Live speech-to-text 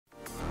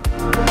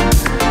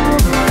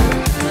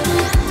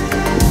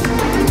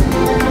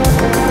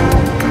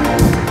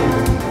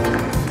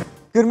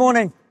Good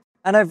morning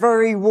and a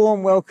very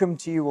warm welcome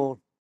to you all.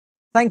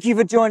 Thank you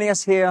for joining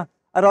us here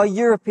at our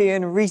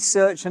European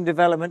Research and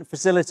Development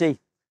Facility.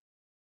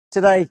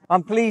 Today,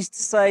 I'm pleased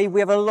to say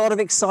we have a lot of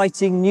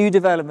exciting new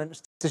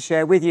developments to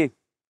share with you.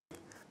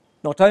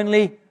 Not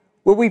only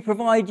will we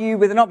provide you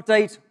with an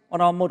update on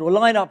our model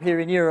lineup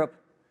here in Europe,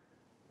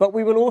 but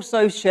we will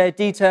also share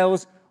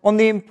details on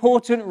the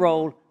important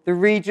role the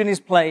region is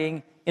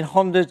playing in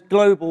Honda's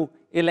global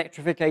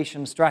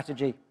electrification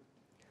strategy.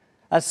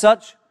 As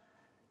such,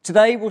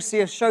 today we'll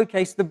see us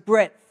showcase the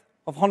breadth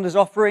of Honda's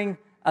offering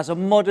as a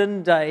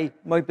modern-day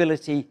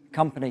mobility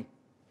company.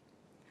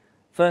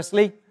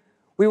 Firstly,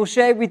 we will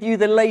share with you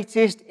the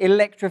latest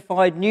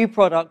electrified new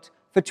product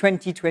for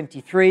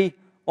 2023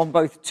 on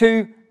both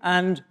 2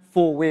 and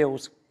 4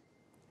 wheels.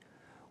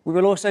 We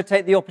will also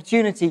take the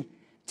opportunity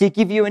to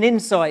give you an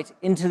insight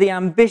into the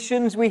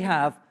ambitions we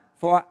have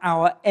for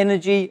our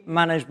energy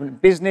management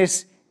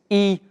business,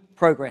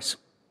 eProgress.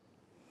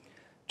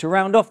 To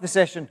round off the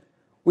session,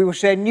 we will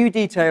share new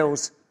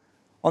details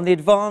on the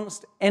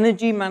advanced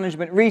energy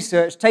management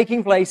research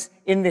taking place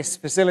in this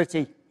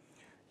facility.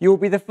 You will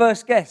be the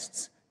first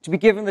guests to be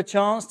given the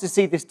chance to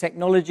see this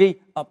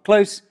technology up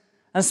close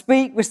and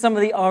speak with some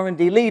of the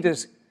R&D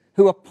leaders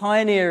who are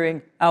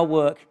pioneering our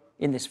work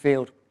in this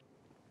field.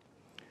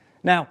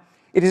 Now,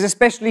 it is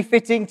especially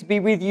fitting to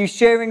be with you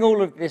sharing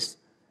all of this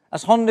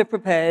as Honda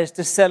prepares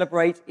to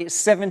celebrate its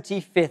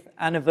 75th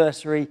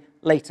anniversary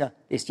later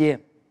this year.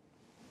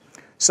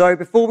 So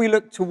before we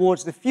look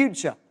towards the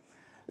future,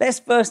 let's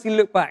firstly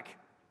look back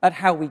at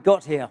how we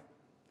got here.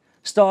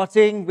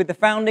 Starting with the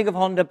founding of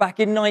Honda back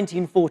in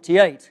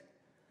 1948,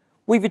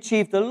 we've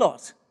achieved a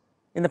lot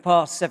in the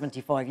past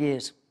 75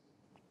 years.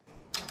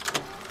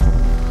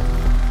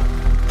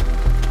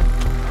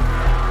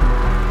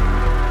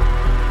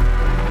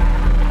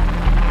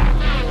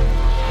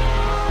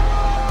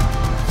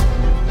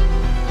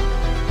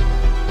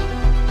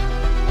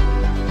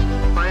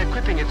 By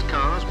equipping its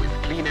cars with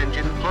clean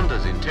engine,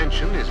 Honda's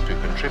intention is to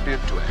contribute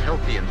to a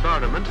healthy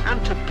environment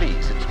and to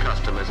please its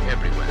customers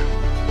everywhere.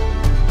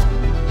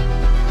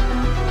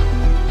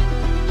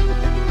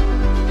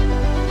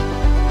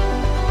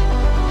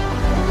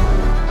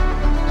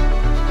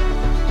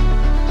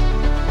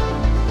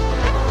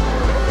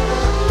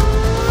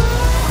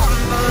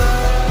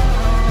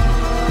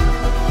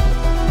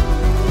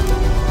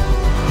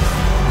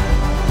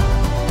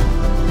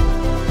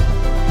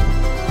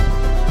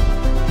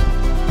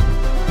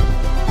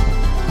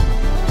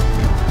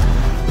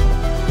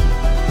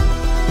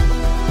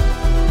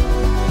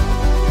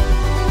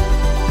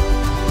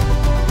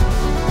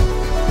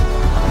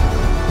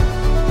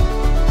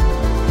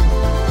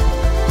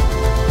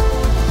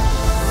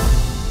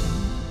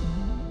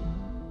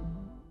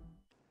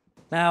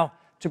 Now,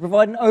 to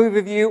provide an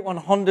overview on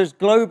Honda's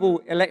global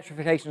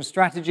electrification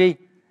strategy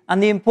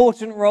and the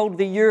important role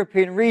the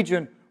European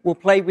region will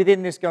play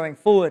within this going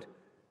forward,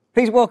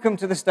 please welcome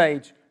to the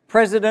stage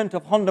President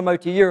of Honda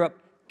Motor Europe,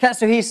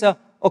 Katsuhisa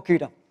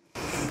Okuda.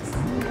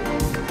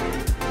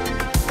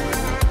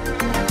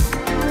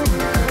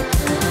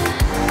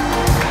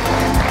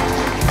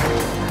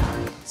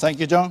 Thank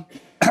you, John.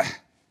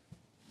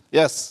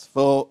 Yes,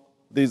 for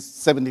these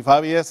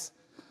 75 years,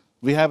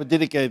 we have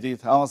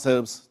dedicated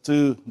ourselves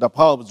to the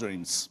power of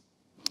dreams,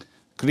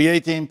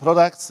 creating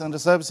products and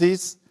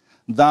services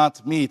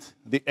that meet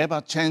the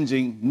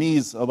ever-changing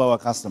needs of our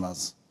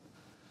customers,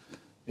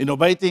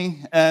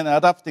 innovating and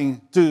adapting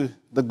to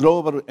the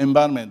global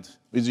environment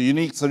with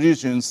unique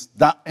solutions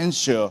that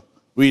ensure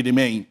we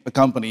remain a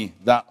company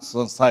that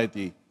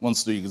society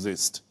wants to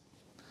exist.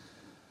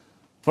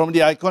 From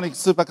the iconic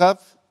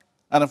supercar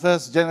and the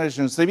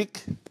first-generation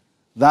Civic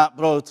that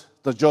brought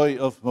the joy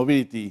of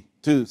mobility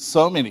to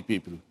so many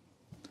people,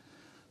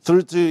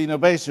 through to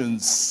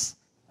innovations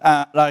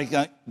like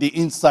the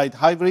Insight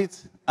Hybrid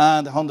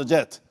and Honda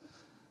Jet,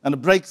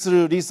 and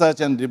breakthrough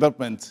research and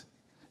development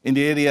in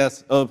the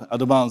areas of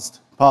advanced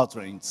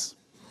powertrains.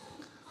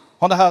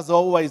 Honda has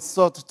always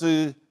sought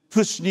to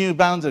push new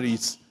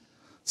boundaries,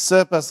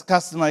 surpass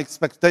customer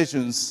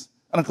expectations,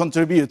 and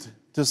contribute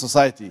to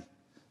society.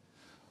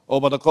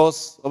 Over the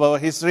course of our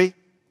history,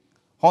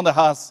 Honda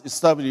has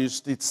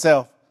established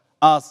itself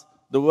as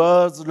the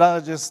world's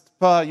largest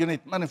per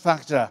unit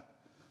manufacturer,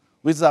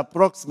 with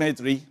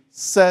approximately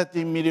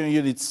 30 million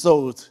units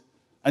sold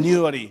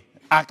annually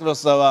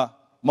across our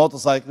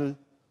motorcycle,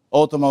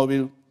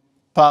 automobile,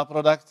 power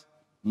product,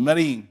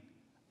 marine,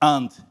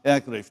 and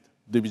aircraft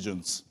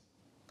divisions.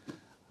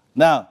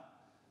 Now,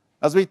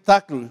 as we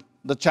tackle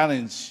the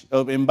challenge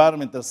of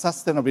environmental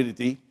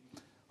sustainability,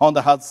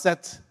 Honda has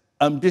set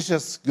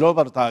ambitious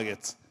global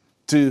targets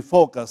to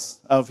focus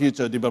our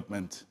future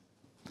development.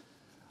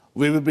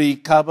 We will be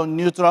carbon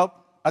neutral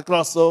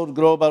across all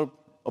global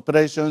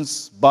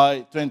operations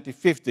by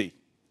 2050,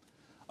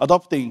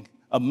 adopting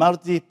a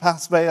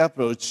multi-pathway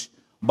approach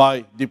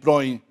by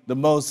deploying the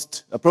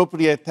most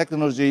appropriate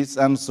technologies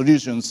and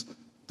solutions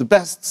to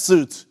best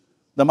suit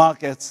the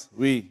markets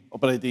we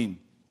operate in.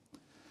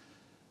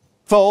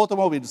 For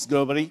automobiles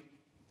globally,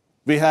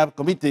 we have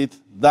committed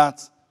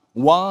that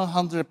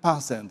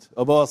 100%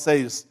 of our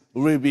sales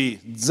will be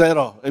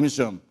zero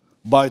emission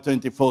by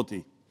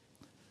 2040.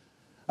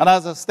 And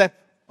as a step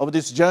of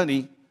this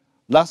journey,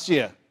 last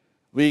year,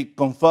 we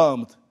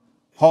confirmed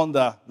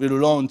Honda will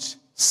launch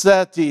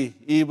 30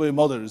 EV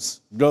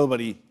models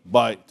globally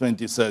by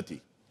 2030.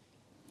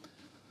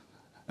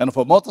 And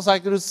for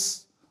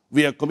motorcycles,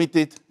 we are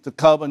committed to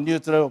carbon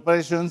neutral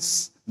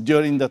operations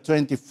during the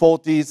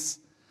 2040s,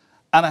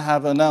 and I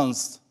have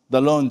announced the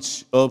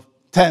launch of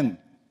 10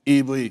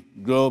 EV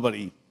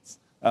globally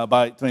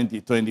by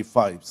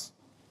 2025.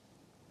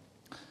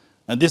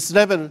 And this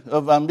level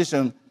of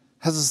ambition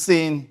has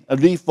seen a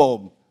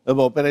reform of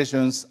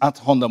operations at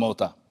Honda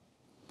Motor.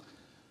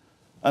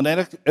 An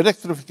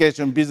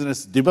electrification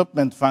business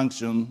development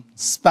function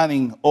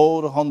spanning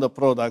all Honda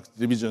product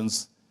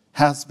divisions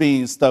has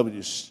been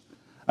established,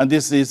 and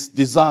this is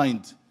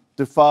designed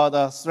to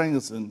further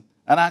strengthen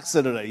and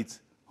accelerate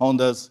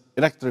Honda's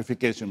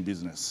electrification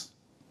business.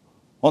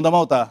 Honda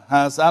Motor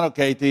has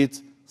allocated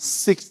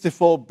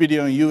 $64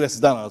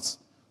 billion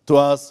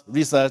towards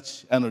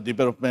research and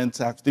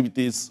development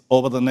activities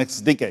over the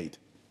next decade,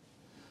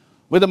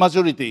 with the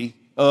majority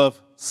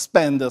of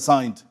spend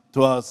assigned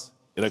towards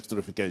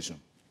electrification.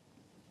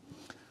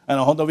 And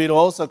Honda will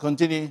also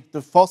continue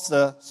to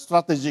foster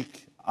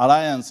strategic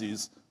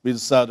alliances with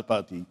third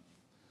parties.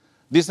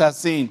 This has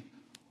seen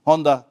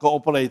Honda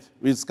cooperate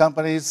with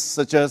companies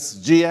such as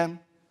GM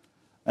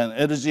and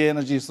LG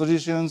Energy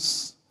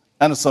Solutions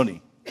and Sony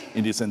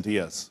in recent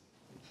years.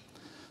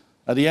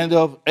 At the end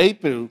of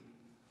April,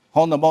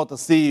 Honda Motor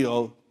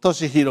CEO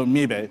Toshihiro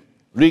Mibe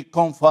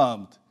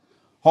reconfirmed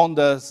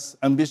Honda's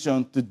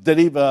ambition to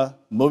deliver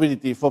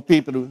mobility for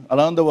people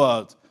around the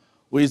world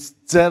with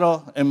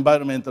zero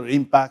environmental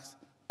impact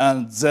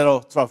and zero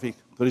traffic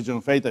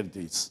collision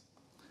fatalities.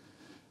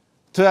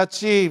 To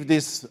achieve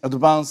this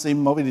advance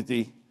in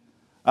mobility,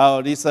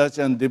 our research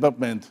and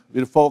development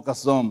will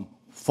focus on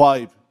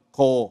 5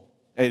 core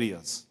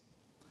areas: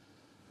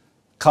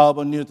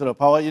 carbon neutral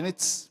power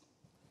units,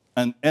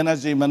 an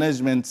energy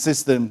management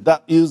system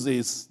that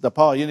uses the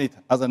power unit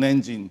as an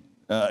engine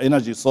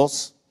energy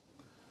source,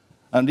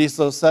 and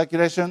resource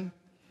circulation,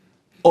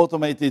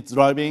 automated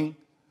driving,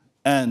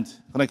 and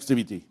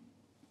connectivity.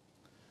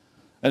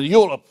 And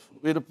Europe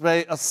will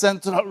play a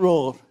central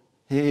role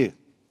here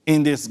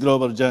in this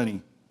global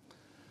journey.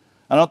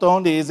 And not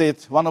only is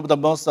it one of the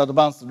most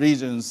advanced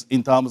regions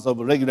in terms of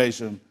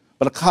regulation,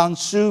 but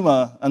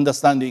consumer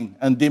understanding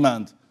and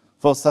demand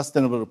for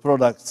sustainable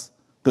products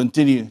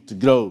continue to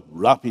grow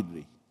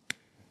rapidly.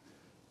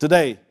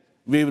 Today,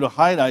 we will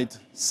highlight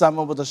some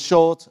of the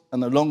short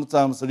and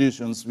long-term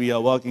solutions we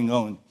are working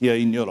on here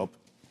in Europe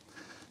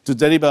to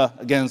deliver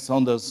against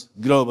Honda's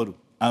global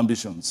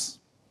ambitions.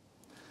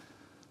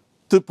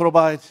 To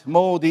provide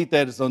more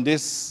details on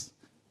this,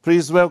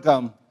 please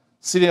welcome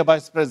Senior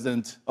Vice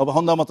President of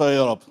Honda Motor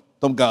Europe,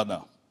 Tom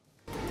Gardner.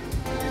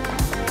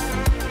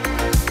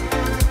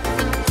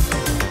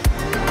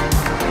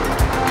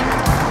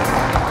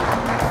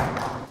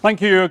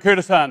 Thank you,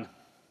 Okuda-san.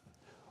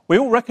 We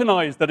all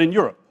recognize that in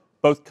Europe,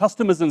 both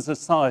customers and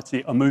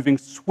society are moving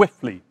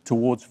swiftly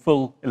towards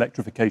full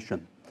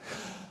electrification.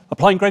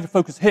 Applying greater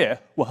focus here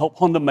will help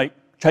Honda make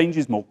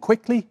changes more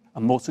quickly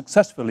and more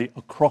successfully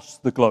across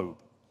the globe.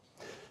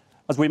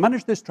 As we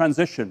manage this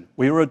transition,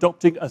 we are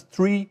adopting a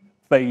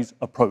 3-phase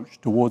approach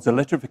towards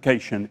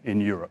electrification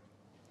in Europe.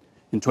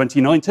 In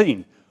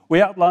 2019,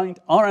 we outlined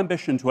our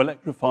ambition to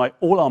electrify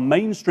all our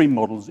mainstream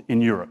models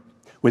in Europe.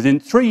 Within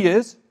 3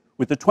 years,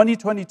 with the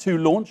 2022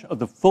 launch of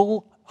the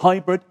full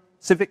hybrid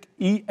Civic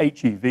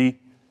eHEV,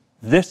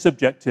 this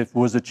objective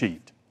was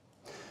achieved.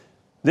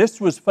 This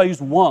was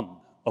phase 1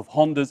 of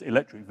Honda's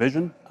electric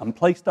vision and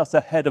placed us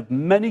ahead of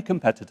many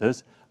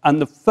competitors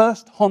and the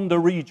first Honda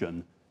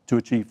region to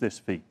achieve this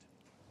feat.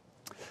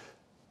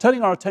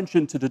 Turning our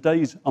attention to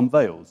today's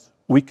unveils,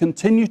 we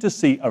continue to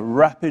see a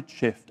rapid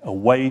shift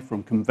away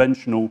from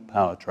conventional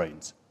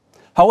powertrains.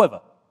 However,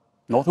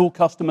 not all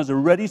customers are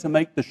ready to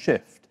make the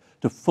shift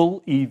to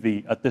full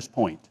EV at this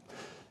point.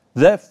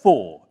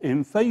 Therefore,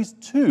 in phase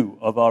 2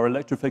 of our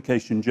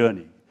electrification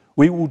journey,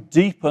 we will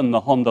deepen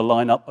the Honda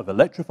lineup of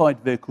electrified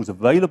vehicles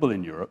available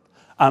in Europe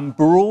and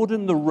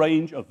broaden the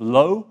range of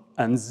low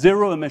and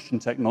zero-emission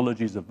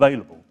technologies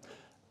available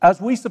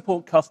as we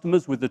support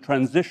customers with the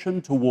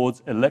transition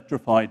towards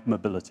electrified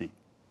mobility.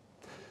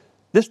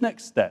 This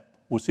next step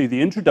will see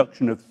the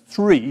introduction of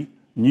 3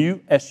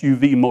 new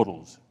SUV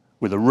models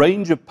with a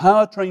range of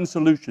powertrain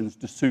solutions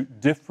to suit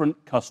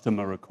different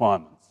customer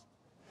requirements.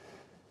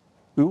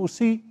 We will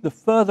see the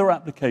further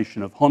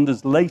application of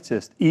Honda's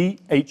latest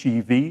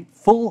eHEV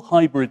full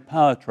hybrid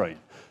powertrain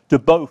to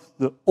both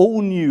the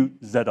all-new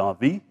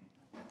ZR-V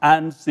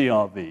and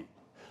CR-V.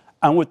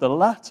 And with the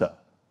latter,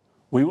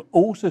 we will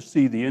also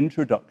see the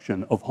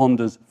introduction of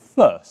Honda's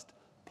first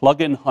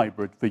plug-in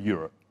hybrid for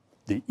Europe,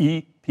 the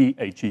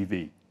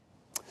ePHEV.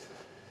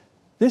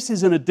 This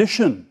is in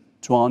addition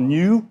to our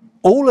new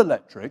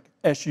all-electric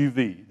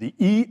SUV, the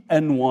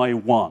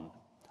Ny1,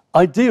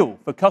 ideal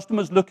for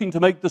customers looking to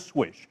make the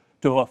switch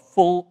to a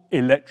full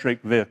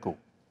electric vehicle.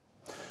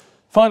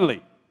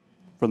 Finally,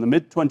 from the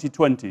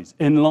mid-2020s,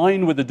 in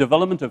line with the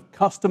development of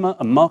customer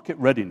and market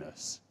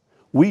readiness,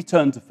 we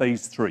turn to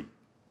phase 3.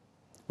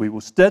 We will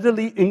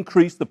steadily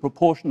increase the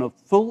proportion of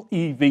full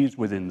EVs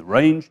within the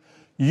range,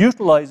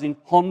 utilizing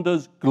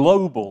Honda's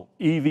global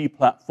EV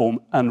platform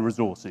and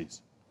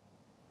resources.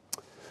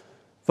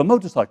 For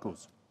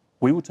motorcycles,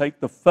 we will take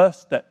the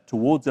first step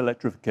towards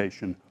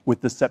electrification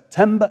with the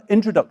September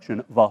introduction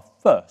of our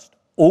first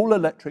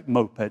all-electric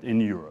moped in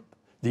Europe,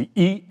 the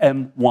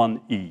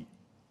EM1E.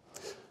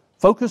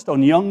 Focused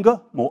on younger,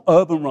 more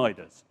urban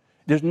riders,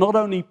 it is not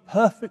only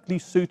perfectly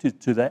suited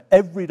to their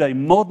everyday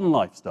modern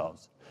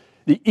lifestyles,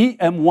 the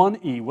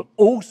EM1E will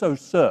also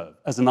serve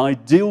as an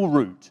ideal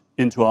route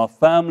into our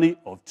family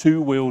of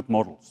two-wheeled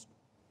models.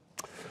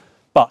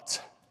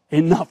 But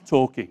enough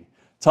talking.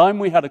 Time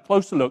we had a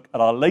closer look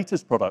at our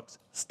latest products,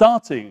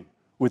 starting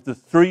with the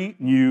 3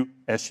 new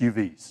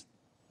SUVs.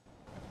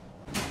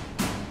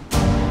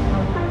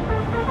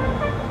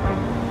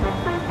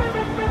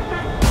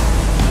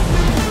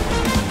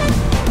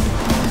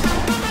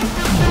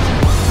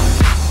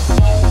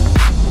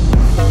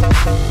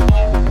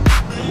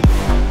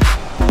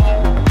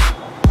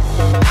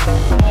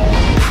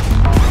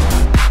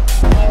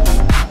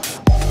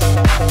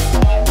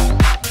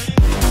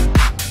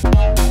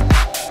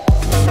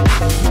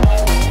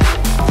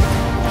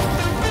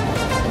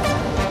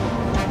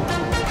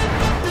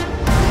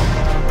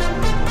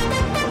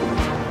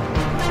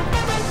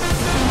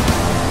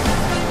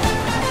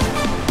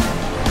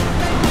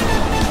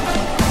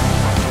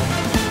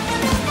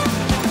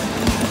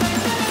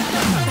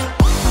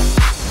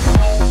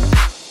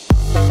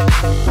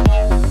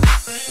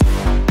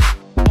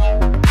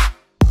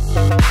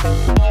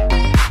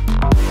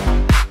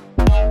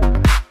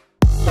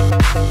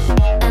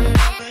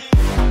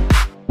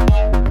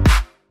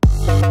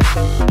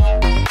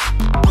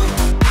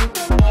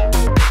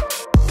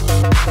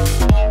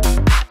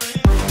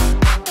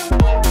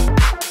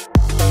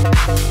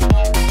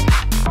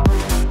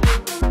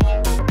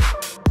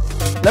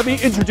 Let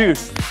me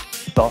introduce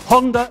the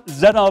Honda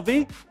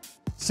ZR-V,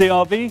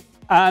 CR-V,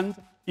 and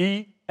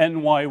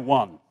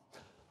eNY1.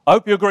 I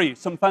hope you agree,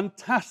 some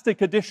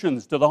fantastic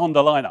additions to the Honda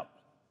lineup.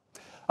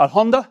 At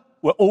Honda,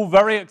 we're all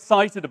very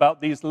excited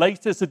about these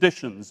latest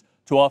additions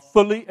to our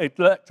fully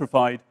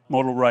electrified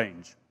model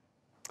range.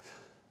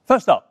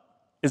 First up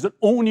is an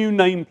all-new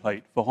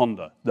nameplate for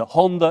Honda, the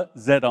Honda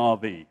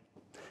ZR-V.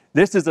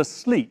 This is a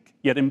sleek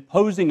yet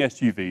imposing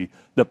SUV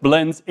that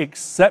blends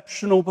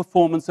exceptional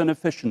performance and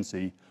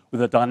efficiency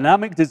with a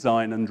dynamic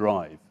design and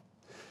drive,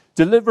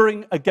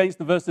 delivering against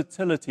the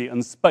versatility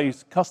and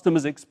space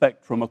customers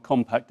expect from a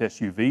compact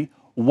SUV,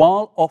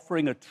 while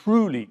offering a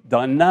truly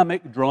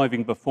dynamic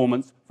driving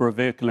performance for a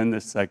vehicle in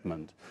this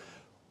segment.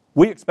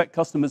 We expect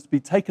customers to be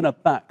taken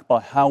aback by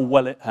how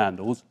well it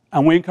handles,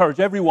 and we encourage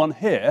everyone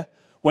here,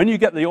 when you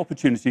get the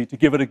opportunity, to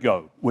give it a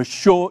go. We're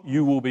sure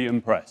you will be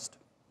impressed.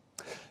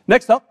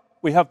 Next up,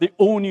 we have the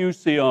all-new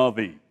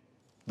CR-V.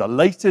 The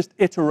latest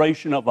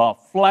iteration of our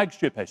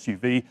flagship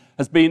SUV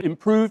has been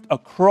improved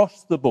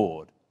across the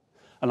board.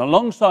 And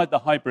alongside the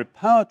hybrid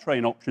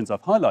powertrain options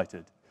I've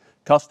highlighted,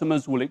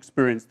 customers will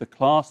experience the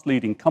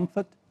class-leading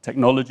comfort,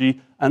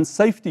 technology, and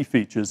safety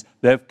features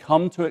they have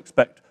come to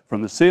expect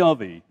from the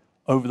CR-V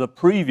over the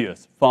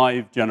previous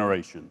 5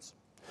 generations.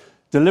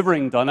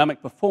 Delivering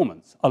dynamic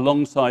performance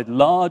alongside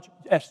large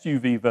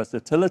SUV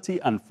versatility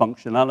and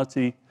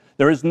functionality,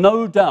 there is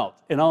no doubt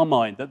in our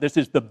mind that this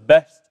is the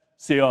best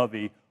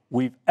CR-V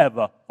we've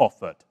ever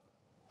offered.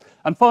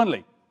 And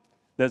finally,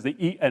 there's the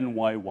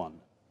eNY1.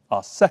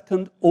 Our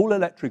second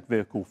all-electric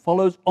vehicle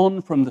follows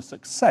on from the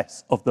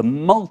success of the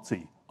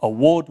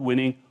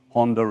multi-award-winning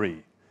Honda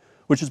E,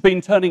 which has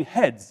been turning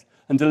heads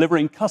and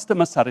delivering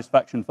customer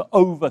satisfaction for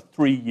over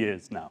 3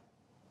 years now.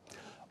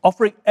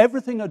 Offering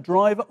everything a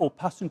driver or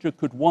passenger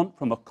could want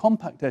from a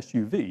compact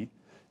SUV,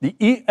 the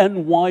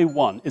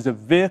eNY1 is a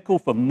vehicle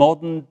for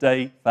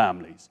modern-day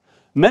families,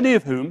 many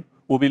of whom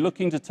will be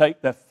looking to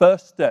take their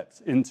first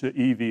steps into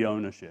EV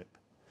ownership.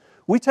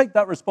 We take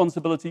that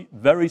responsibility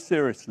very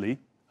seriously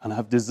and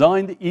have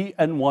designed the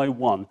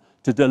eNY1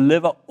 to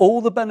deliver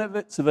all the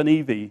benefits of an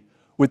EV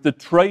with the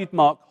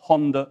trademark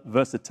Honda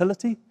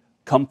versatility,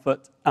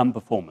 comfort, and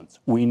performance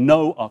we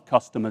know our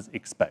customers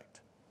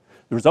expect.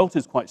 The result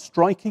is quite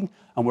striking,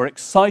 and we're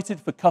excited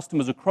for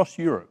customers across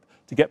Europe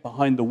to get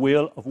behind the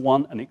wheel of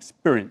one and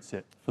experience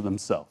it for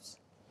themselves.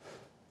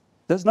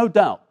 There's no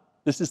doubt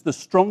this is the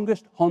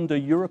strongest Honda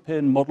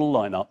European model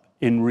lineup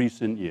in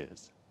recent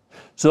years.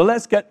 So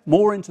let's get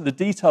more into the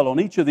detail on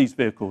each of these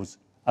vehicles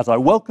as I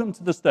welcome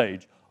to the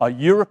stage our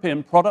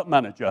European product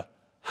manager,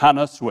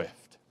 Hannah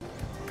Swift.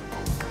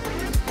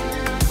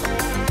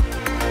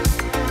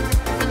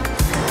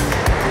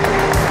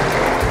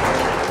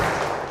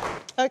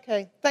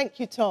 Okay, thank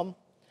you, Tom.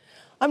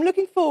 I'm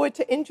looking forward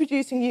to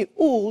introducing you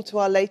all to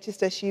our latest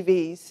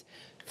SUVs,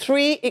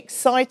 3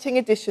 exciting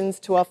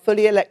additions to our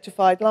fully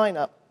electrified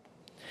lineup.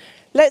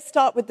 Let's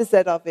start with the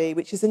ZR-V,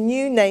 which is a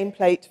new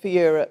nameplate for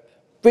Europe.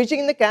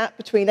 Bridging the gap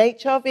between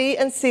HR-V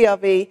and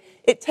CR-V,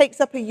 it takes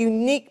up a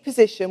unique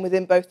position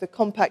within both the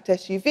compact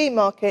SUV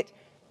market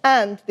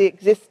and the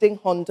existing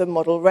Honda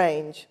model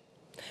range.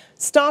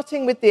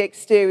 Starting with the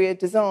exterior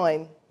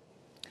design.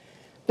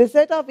 The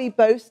ZR-V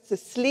boasts a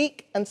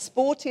sleek and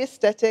sporty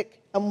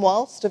aesthetic, and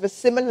whilst of a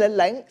similar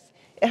length,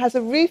 it has a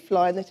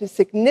roofline that is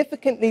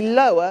significantly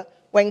lower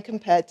when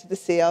compared to the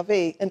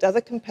CR-V and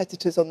other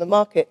competitors on the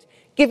market,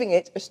 giving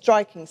it a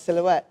striking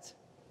silhouette.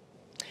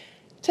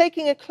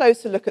 Taking a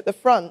closer look at the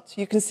front,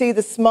 you can see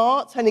the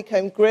smart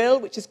honeycomb grille,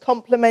 which is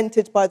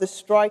complemented by the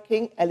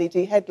striking LED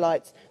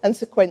headlights and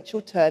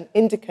sequential turn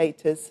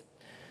indicators.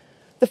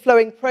 The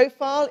flowing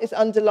profile is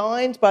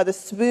underlined by the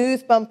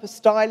smooth bumper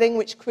styling,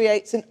 which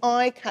creates an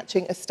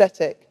eye-catching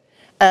aesthetic,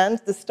 and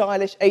the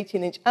stylish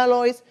 18-inch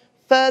alloys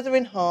further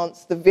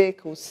enhance the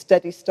vehicle's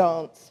steady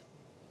stance.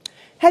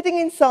 Heading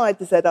inside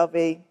the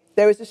ZR-V,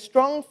 there is a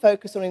strong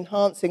focus on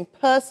enhancing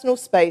personal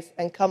space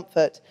and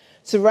comfort,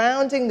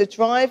 surrounding the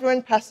driver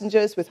and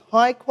passengers with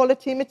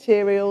high-quality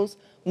materials,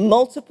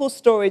 multiple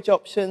storage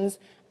options,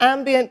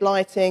 ambient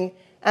lighting,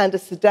 and a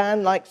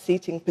sedan-like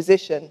seating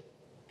position.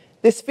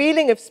 This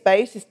feeling of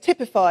space is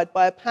typified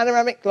by a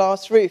panoramic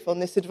glass roof on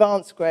this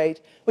advanced grade,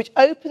 which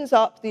opens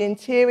up the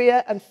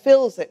interior and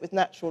fills it with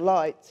natural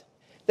light.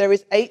 There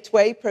is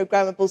 8-way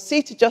programmable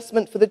seat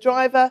adjustment for the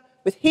driver,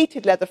 with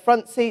heated leather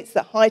front seats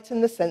that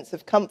heighten the sense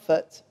of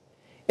comfort.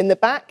 In the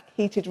back,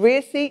 heated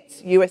rear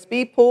seats,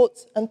 USB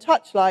ports, and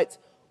touch lights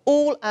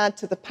all add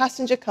to the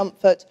passenger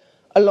comfort,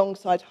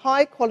 alongside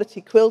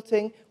high-quality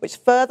quilting, which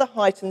further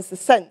heightens the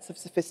sense of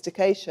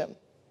sophistication.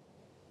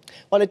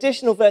 While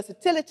additional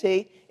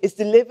versatility is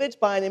delivered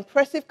by an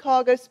impressive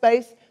cargo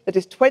space that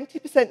is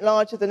 20%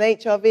 larger than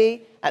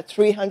HRV at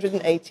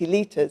 380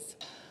 litres.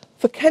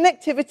 For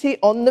connectivity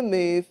on the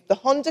move, the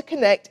Honda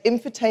Connect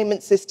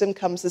infotainment system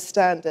comes as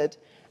standard,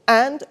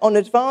 and on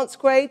advanced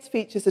grades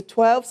features a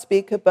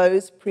 12-speaker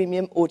Bose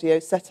premium audio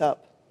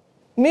setup.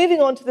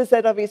 Moving on to the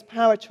ZR-V's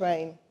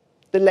powertrain.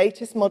 The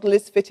latest model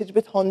is fitted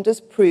with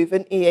Honda's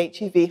proven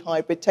eHEV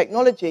hybrid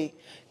technology,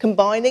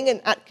 combining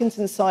an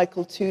Atkinson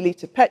cycle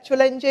 2-litre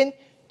petrol engine,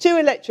 2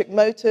 electric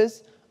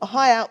motors, a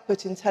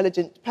high-output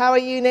intelligent power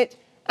unit,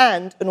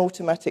 and an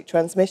automatic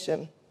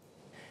transmission.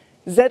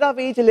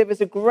 ZR-V delivers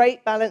a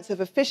great balance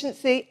of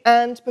efficiency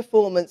and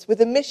performance,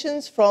 with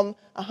emissions from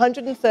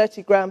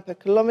 130 grams per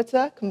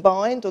kilometre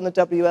combined on the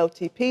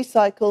WLTP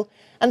cycle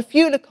and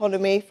fuel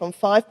economy from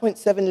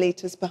 5.7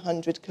 litres per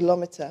 100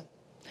 kilometre.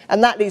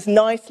 And that leads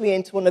nicely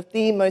into one of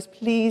the most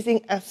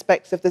pleasing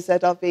aspects of the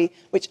ZR-V,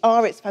 which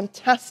are its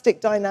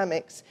fantastic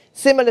dynamics,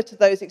 similar to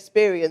those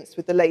experienced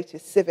with the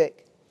latest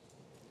Civic.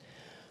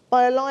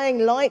 By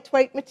allying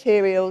lightweight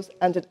materials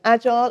and an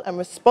agile and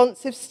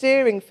responsive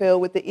steering feel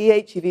with the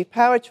eHEV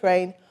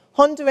powertrain,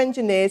 Honda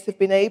engineers have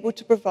been able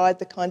to provide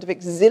the kind of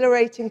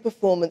exhilarating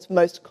performance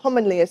most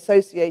commonly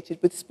associated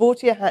with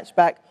sportier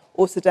hatchback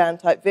or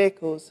sedan-type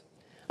vehicles.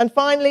 And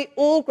finally,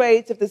 all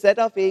grades of the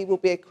ZR-V will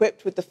be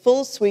equipped with the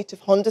full suite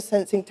of Honda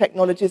sensing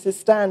technologies as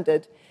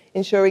standard,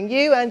 ensuring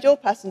you and your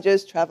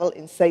passengers travel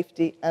in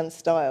safety and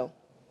style.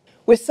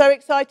 We're so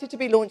excited to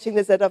be launching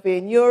the ZR-V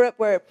in Europe,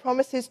 where it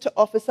promises to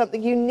offer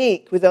something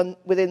unique within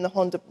the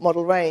Honda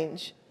model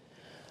range.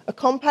 A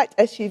compact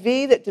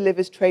SUV that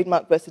delivers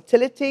trademark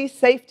versatility,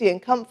 safety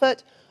and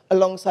comfort,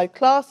 alongside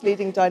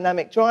class-leading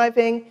dynamic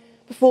driving,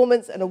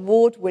 performance and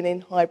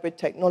award-winning hybrid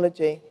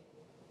technology.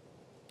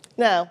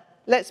 Now,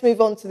 let's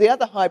move on to the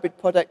other hybrid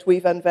product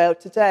we've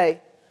unveiled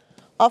today,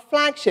 our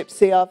flagship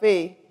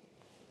CR-V.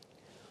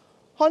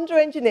 Honda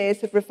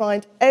engineers have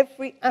refined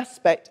every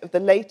aspect of the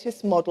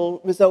latest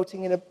model,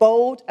 resulting in a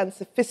bold and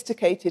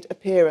sophisticated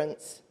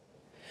appearance.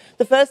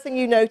 The first thing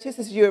you notice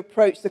as you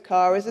approach the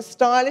car is a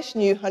stylish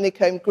new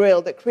honeycomb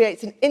grille that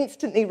creates an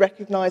instantly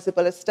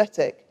recognizable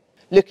aesthetic.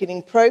 Looking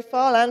in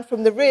profile and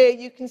from the rear,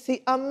 you can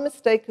see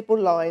unmistakable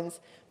lines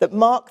that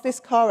mark this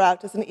car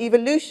out as an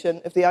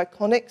evolution of the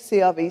iconic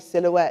CR-V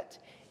silhouette,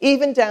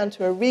 even down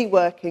to a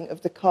reworking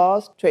of the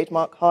car's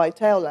trademark high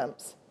tail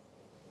lamps.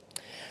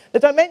 The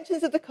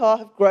dimensions of the car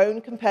have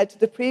grown compared to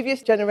the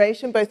previous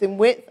generation, both in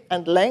width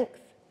and length.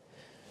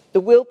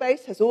 The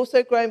wheelbase has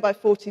also grown by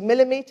 40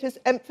 millimeters,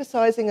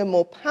 emphasizing a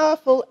more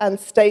powerful and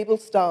stable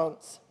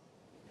stance.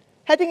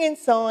 Heading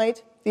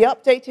inside, the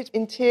updated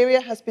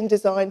interior has been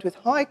designed with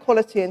high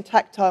quality and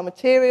tactile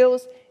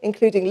materials,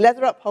 including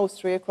leather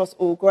upholstery across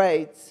all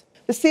grades.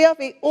 The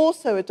CR-V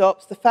also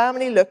adopts the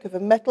family look of a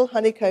metal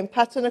honeycomb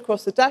pattern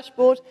across the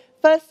dashboard,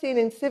 first seen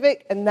in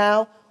Civic and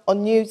now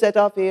on new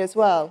ZR-V as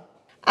well.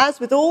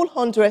 As with all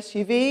Honda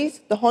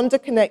SUVs, the Honda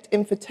Connect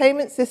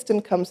infotainment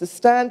system comes as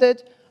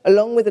standard,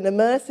 along with an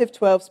immersive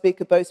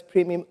 12-speaker Bose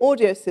premium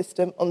audio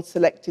system on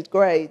selected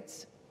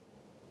grades.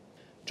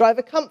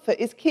 Driver comfort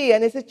is key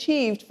and is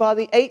achieved via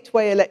the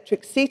 8-way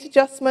electric seat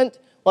adjustment,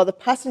 while the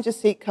passenger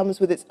seat comes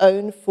with its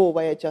own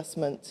 4-way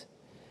adjustment.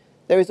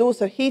 There is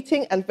also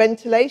heating and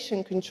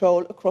ventilation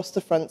control across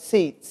the front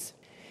seats.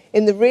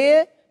 In the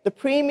rear, the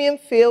premium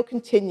feel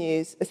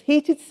continues, as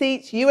heated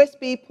seats,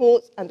 USB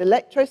ports and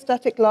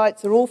electrostatic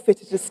lights are all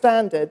fitted as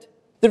standard.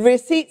 The rear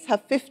seats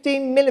have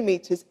 15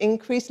 millimeters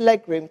increased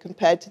legroom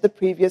compared to the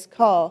previous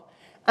car,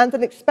 and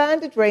an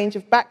expanded range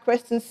of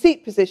backrest and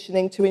seat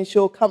positioning to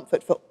ensure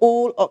comfort for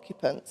all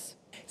occupants.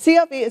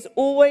 CR-V has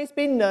always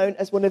been known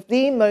as one of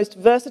the most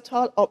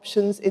versatile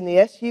options in the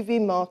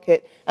SUV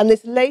market, and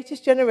this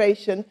latest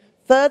generation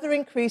further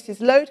increases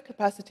load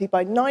capacity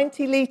by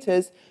 90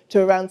 litres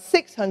to around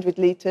 600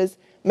 litres,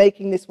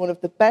 making this one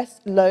of the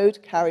best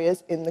load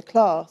carriers in the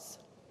class.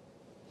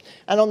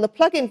 And on the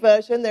plug-in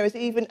version, there is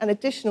even an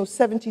additional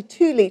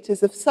 72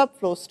 litres of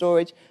subfloor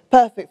storage,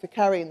 perfect for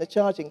carrying the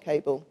charging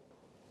cable.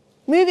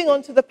 Moving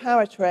on to the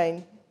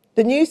powertrain,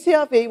 the new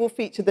CR-V will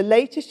feature the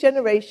latest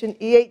generation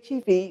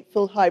eHEV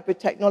full hybrid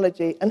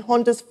technology and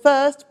Honda's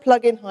first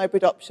plug-in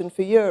hybrid option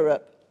for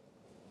Europe.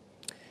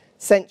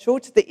 Central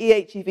to the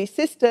eHEV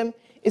system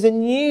is a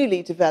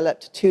newly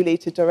developed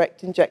 2-litre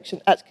direct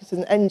injection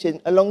Atkinson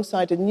engine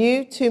alongside a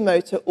new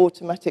 2-motor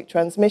automatic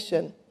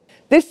transmission.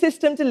 This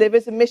system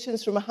delivers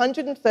emissions from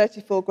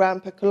 134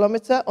 grams per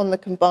kilometre on the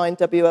combined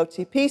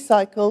WLTP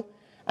cycle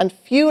and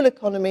fuel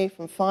economy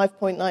from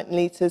 5.9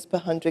 litres per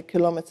 100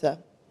 kilometre.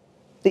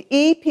 The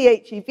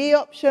ePHEV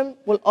option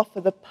will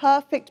offer the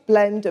perfect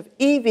blend of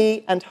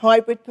EV and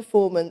hybrid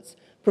performance,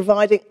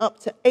 providing up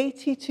to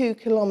 82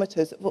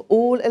 kilometres of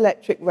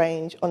all-electric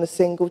range on a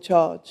single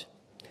charge.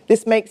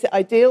 This makes it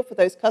ideal for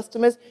those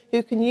customers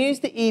who can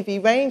use the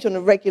EV range on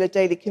a regular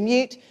daily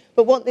commute,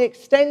 but want the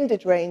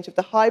extended range of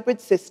the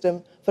hybrid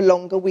system for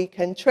longer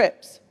weekend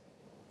trips.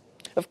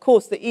 Of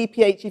course, the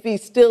ePHEV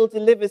still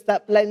delivers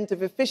that blend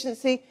of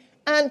efficiency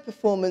and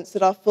performance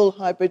that our full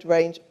hybrid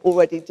range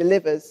already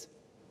delivers.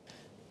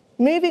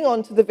 Moving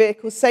on to the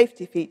vehicle's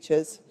safety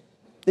features.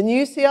 The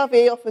new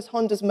CR-V offers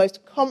Honda's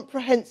most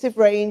comprehensive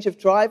range of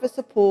driver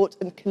support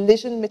and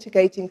collision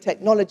mitigating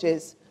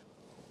technologies.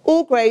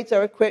 All grades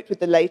are equipped with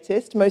the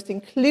latest, most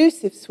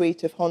inclusive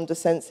suite of Honda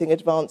Sensing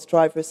Advanced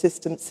Driver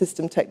Assistance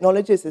System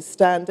technologies as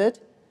standard.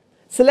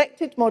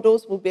 Selected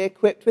models will be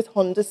equipped with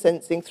Honda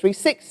Sensing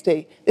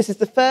 360. This is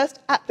the first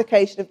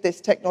application of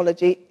this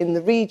technology in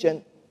the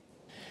region.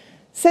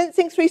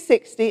 Sensing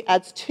 360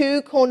 adds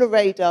 2 corner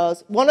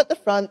radars, one at the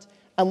front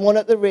and one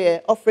at the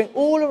rear, offering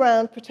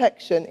all-around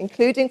protection,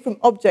 including from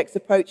objects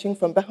approaching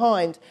from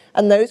behind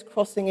and those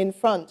crossing in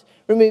front,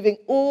 removing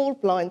all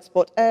blind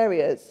spot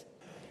areas.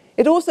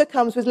 It also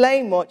comes with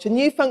Lane Watch, a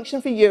new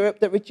function for Europe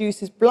that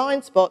reduces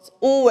blind spots,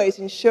 always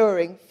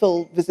ensuring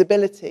full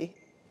visibility.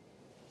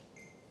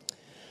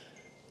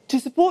 To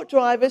support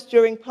drivers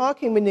during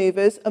parking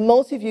manoeuvres, a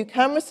multi-view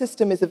camera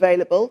system is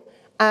available,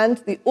 and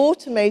the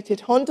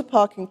automated Honda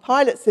Parking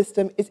Pilot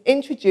system is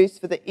introduced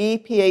for the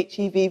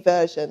ePHEV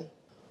version.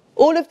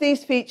 All of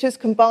these features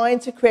combine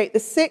to create the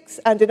 6th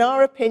and, in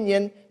our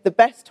opinion, the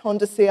best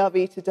Honda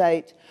CR-V to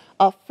date,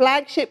 our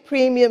flagship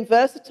premium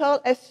versatile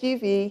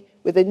SUV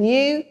with a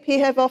new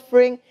PHEV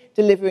offering,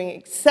 delivering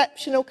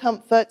exceptional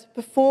comfort,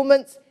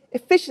 performance,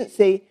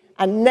 efficiency,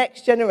 and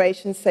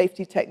next-generation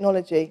safety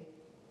technology.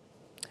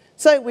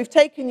 So we've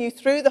taken you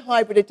through the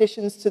hybrid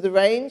additions to the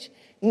range.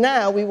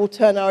 Now we will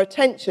turn our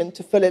attention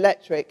to full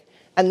electric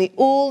and the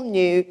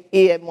all-new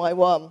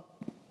eNY1.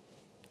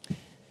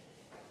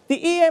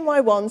 The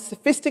eNY1's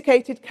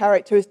sophisticated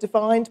character is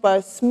defined by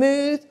a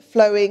smooth,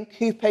 flowing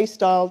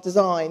coupe-style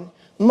design,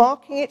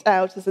 marking it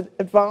out as an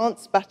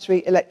advanced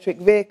battery electric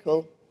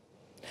vehicle.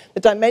 The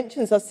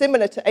dimensions are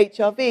similar to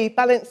HR-V,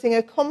 balancing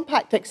a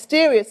compact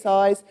exterior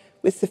size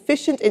with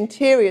sufficient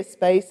interior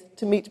space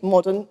to meet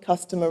modern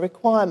customer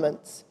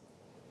requirements.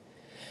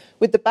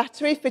 With the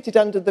battery fitted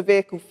under the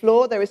vehicle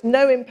floor, there is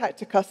no impact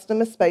to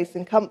customer space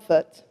and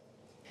comfort.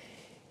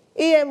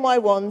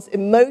 eNY1's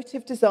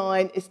emotive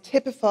design is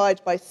typified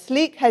by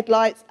sleek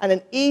headlights and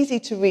an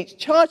easy-to-reach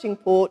charging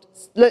port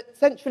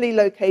centrally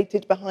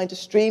located behind a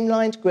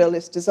streamlined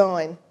grille-less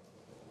design.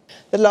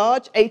 The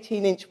large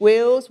 18-inch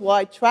wheels,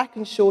 wide track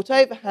and short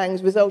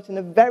overhangs result in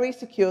a very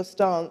secure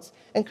stance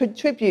and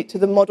contribute to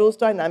the model's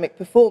dynamic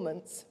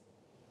performance.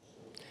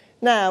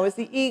 Now, as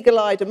the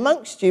eagle-eyed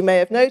amongst you may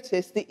have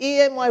noticed, the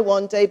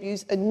eNY1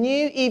 debuts a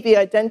new EV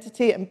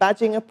identity and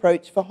badging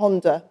approach for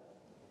Honda.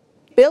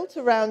 Built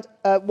around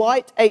a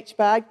white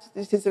H-bag,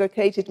 this is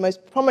located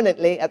most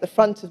prominently at the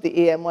front of the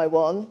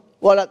eNY1,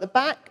 while at the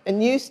back, a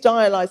new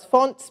stylized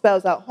font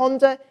spells out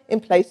Honda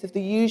in place of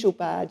the usual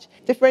badge,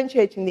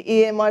 differentiating the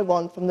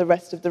eNY1 from the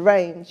rest of the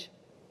range.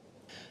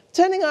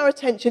 Turning our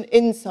attention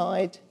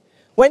inside,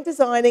 when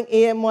designing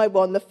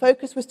eNY1, the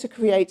focus was to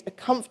create a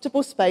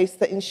comfortable space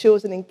that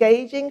ensures an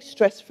engaging,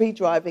 stress-free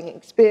driving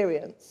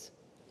experience.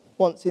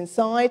 Once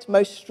inside,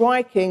 most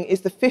striking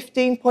is the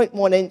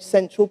 15.1-inch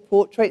central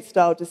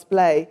portrait-style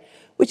display,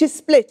 which is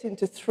split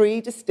into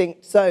 3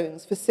 distinct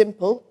zones for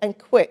simple and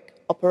quick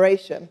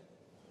operation.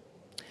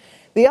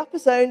 The upper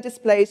zone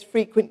displays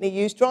frequently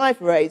used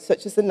driver aids,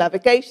 such as the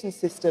navigation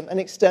system and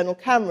external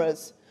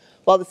cameras,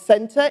 while the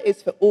center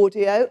is for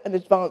audio and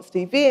advanced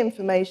EV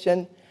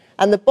information,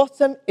 and the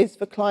bottom is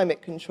for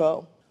climate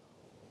control.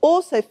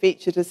 Also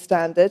featured as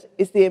standard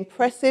is the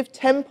impressive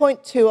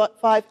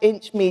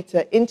 10.25-inch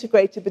meter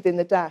integrated within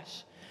the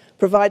dash,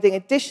 providing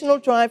additional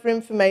driver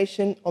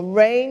information on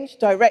range,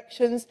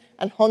 directions,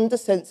 and Honda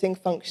sensing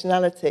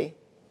functionality.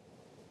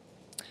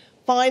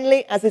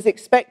 finally, as is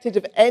expected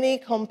of any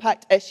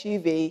compact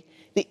SUV,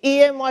 the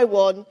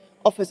ENY1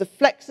 offers a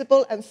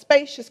flexible and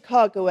spacious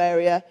cargo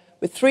area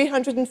with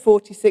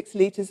 346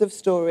 litres of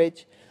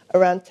storage,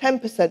 around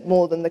 10%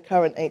 more than the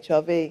current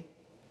HRV.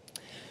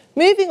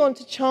 Moving on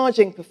to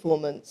charging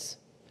performance.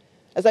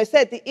 As I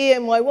said, the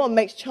ENY1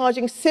 makes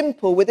charging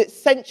simple with its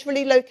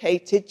centrally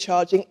located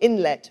charging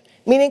inlet,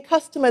 meaning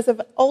customers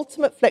have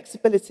ultimate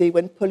flexibility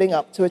when pulling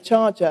up to a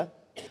charger.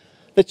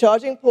 The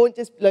charging point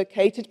is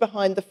located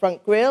behind the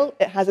front grille.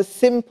 It has a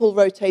simple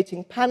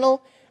rotating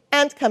panel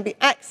and can be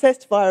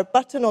accessed via a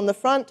button on the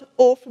front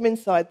or from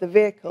inside the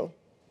vehicle.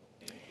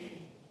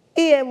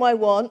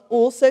 ENY1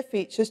 also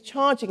features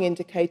charging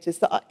indicators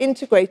that are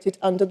integrated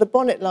under the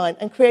bonnet line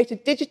and create a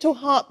digital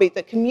heartbeat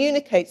that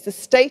communicates the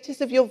status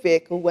of your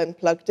vehicle when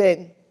plugged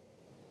in.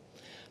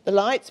 The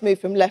lights move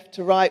from left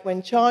to right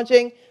when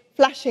charging,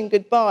 flashing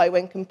goodbye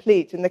when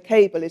complete and the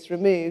cable is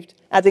removed,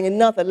 adding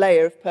another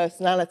layer of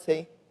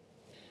personality.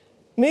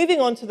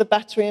 Moving on to the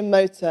battery and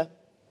motor.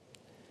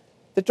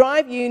 The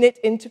drive unit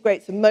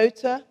integrates a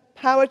motor,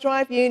 power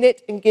drive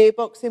unit and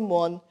gearbox in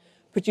one,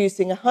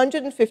 producing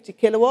 150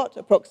 kilowatt,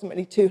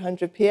 approximately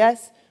 200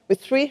 PS,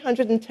 with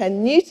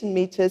 310 Newton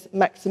meters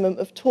maximum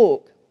of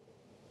torque.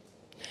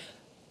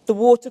 The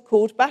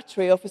water-cooled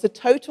battery offers a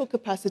total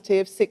capacity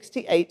of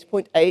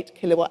 68.8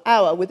 kilowatt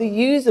hour with a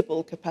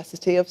usable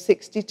capacity of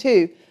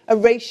 62, a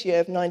ratio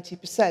of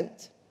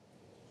 90%.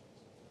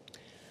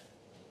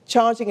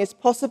 Charging is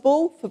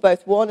possible for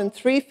both 1 and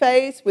 3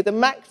 phase with a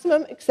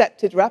maximum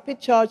accepted rapid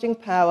charging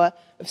power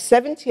of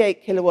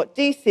 78 kilowatt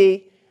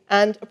DC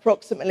and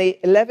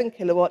approximately 11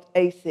 kilowatt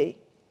AC.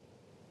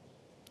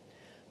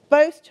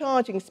 Both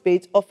charging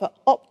speeds offer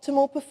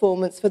optimal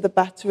performance for the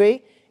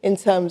battery in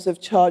terms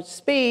of charge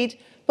speed,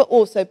 but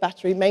also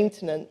battery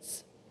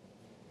maintenance.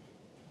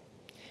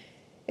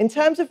 In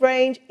terms of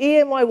range,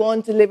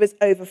 ENY1 delivers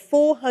over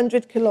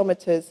 400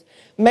 kilometres,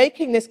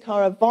 making this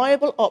car a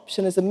viable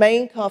option as a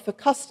main car for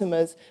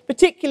customers,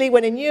 particularly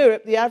when in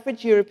Europe the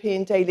average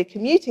European daily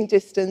commuting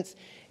distance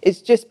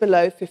is just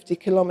below 50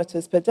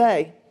 kilometres per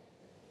day.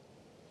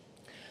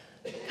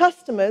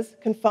 Customers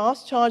can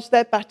fast charge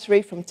their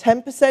battery from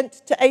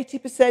 10% to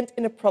 80%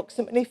 in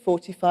approximately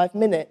 45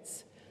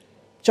 minutes.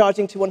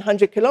 Charging to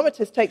 100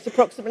 kilometres takes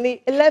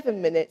approximately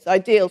 11 minutes,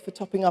 ideal for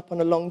topping up on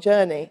a long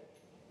journey.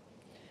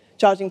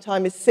 Charging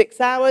time is 6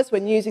 hours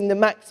when using the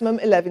maximum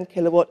 11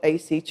 kilowatt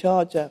AC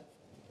charger.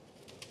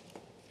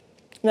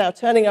 Now,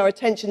 turning our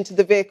attention to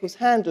the vehicle's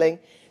handling,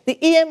 the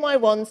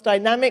ENY1's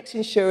dynamics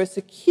ensure a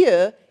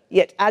secure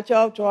yet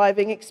agile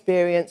driving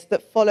experience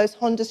that follows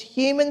Honda's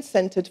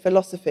human-centered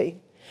philosophy,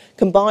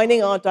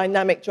 combining our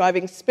dynamic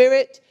driving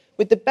spirit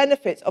with the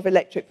benefits of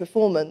electric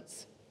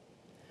performance.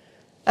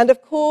 And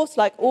of course,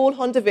 like all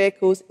Honda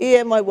vehicles,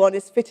 ENY1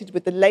 is fitted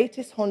with the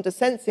latest Honda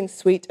sensing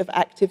suite of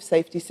active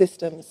safety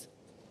systems.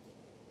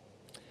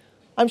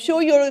 I'm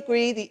sure you'll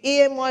agree the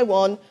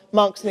ENY1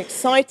 marks an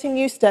exciting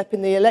new step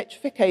in the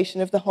electrification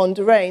of the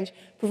Honda range,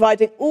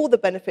 providing all the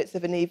benefits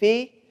of an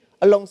EV,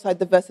 alongside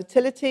the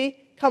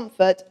versatility,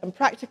 comfort and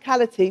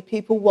practicality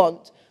people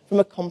want from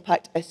a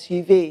compact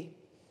SUV.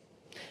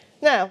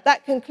 Now,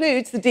 that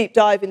concludes the deep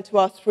dive into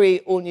our 3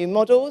 all-new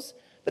models,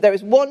 but there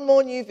is one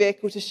more new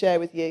vehicle to share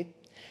with you.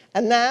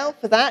 And now,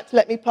 for that,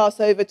 let me pass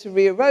over to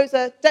Ria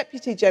Rosa,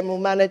 Deputy General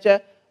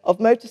Manager of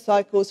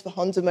Motorcycles for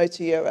Honda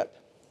Motor Europe.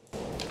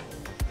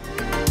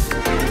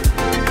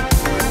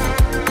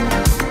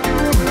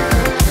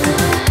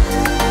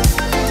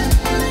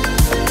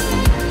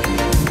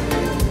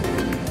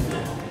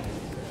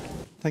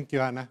 Thank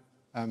you, Anna.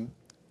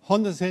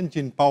 Honda's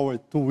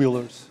engine-powered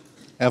two-wheelers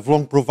have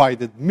long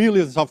provided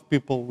millions of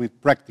people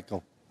with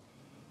practical,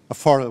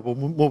 affordable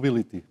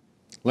mobility.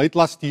 Late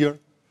last year,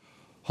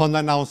 Honda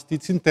announced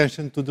its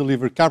intention to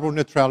deliver carbon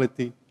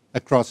neutrality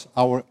across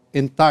our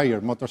entire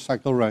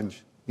motorcycle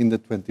range in the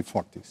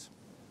 2040s.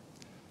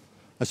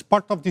 As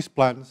part of these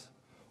plans,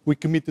 we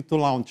committed to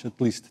launch at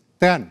least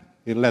 10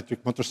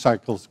 electric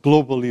motorcycles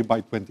globally by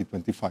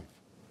 2025,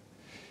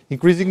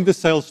 increasing the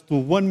sales to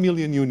 1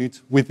 million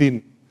units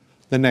within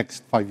the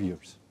next 5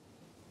 years.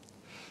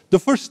 The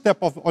first step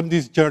on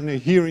this journey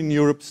here in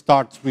Europe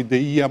starts with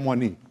the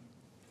EM1E,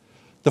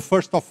 the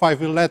first of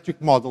 5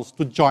 electric models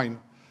to join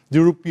the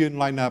European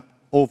lineup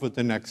over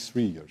the next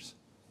 3 years.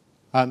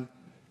 And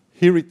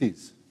here it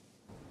is.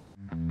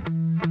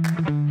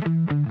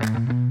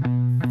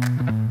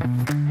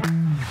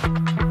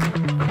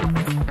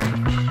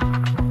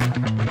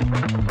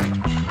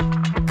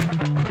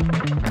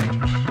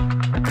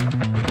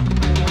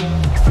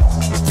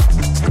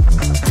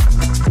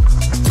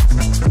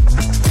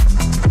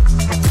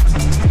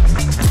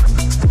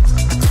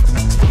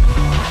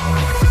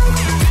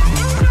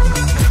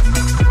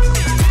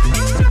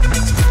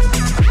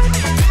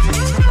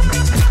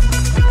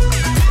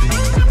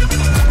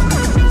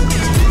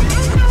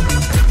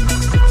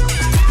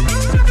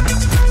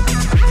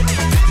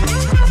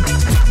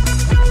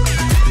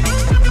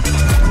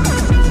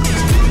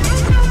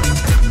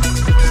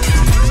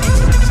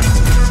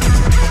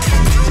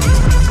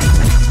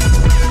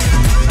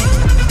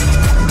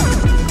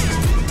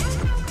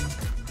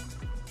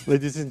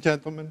 Ladies and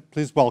gentlemen,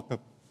 please welcome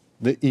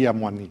the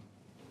EM1E.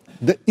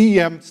 The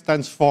EM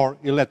stands for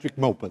electric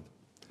moped,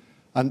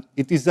 and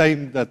it is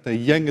aimed at a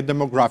younger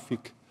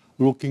demographic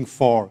looking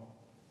for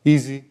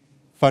easy,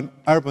 fun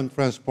urban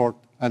transport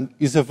and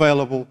is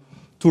available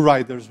to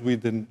riders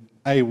with an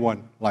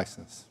A1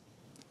 license.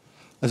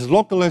 As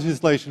local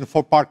legislation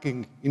for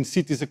parking in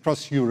cities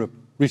across Europe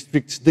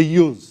restricts the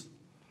use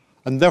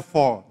and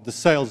therefore the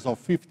sales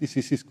of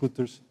 50cc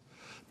scooters,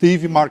 the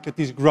EV market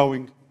is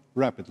growing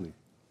rapidly.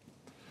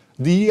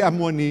 The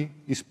EM1E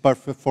is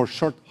perfect for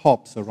short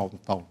hops around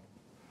town,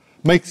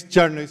 makes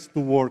journeys to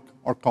work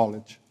or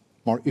college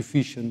more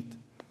efficient,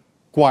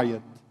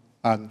 quiet,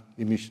 and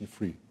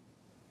emission-free.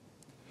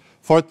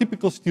 For a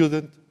typical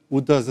student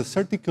who does a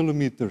 30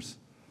 kilometers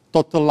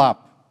total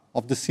lap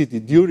of the city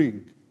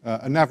during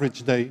an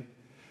average day,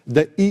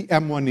 the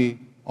EM1E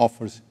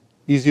offers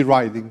easy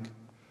riding,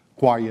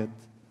 quiet,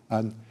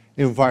 and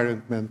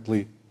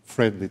environmentally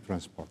friendly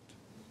transport.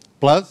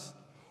 Plus,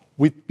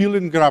 with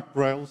pillion grab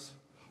rails,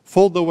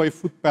 fold-away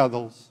foot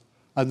pedals,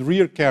 and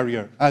rear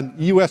carrier and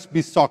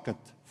USB socket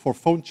for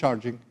phone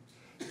charging,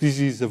 this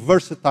is a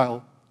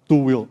versatile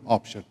two-wheel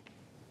option.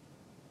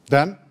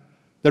 Then,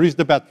 there is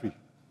the battery,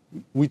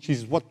 which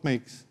is what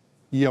makes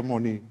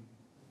EM1E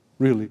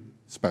really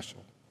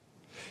special.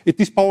 It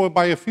is powered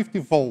by a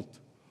 50-volt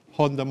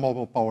Honda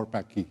Mobile Power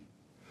Pack E,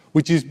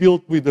 which is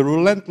built with a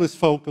relentless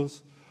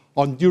focus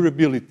on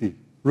durability,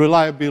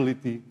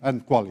 reliability,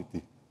 and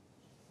quality.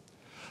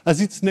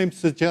 As its name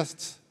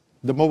suggests,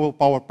 the Mobile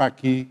Power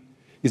Pack E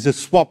is a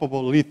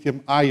swappable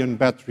lithium-ion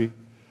battery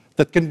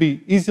that can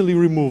be easily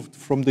removed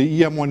from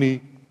the EM1E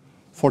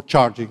for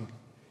charging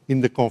in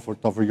the comfort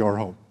of your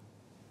home.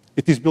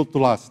 It is built to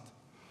last,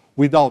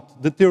 without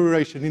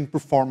deterioration in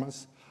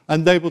performance,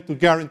 and able to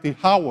guarantee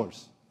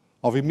hours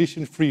of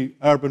emission-free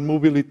urban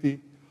mobility,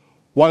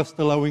 whilst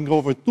allowing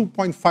over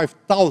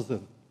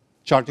 2,500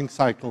 charging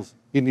cycles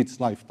in its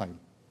lifetime.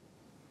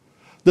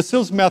 The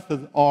sales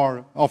method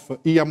of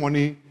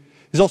EM1E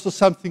is also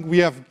something we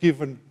have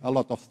given a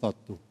lot of thought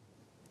to.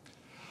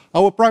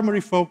 Our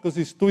primary focus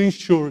is to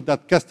ensure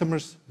that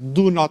customers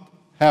do not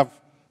have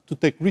to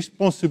take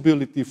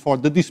responsibility for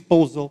the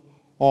disposal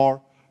or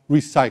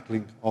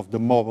recycling of the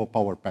Mobile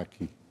Power Pack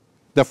E.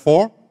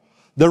 Therefore,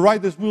 the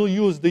riders will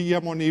use the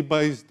EM1E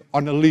based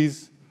on a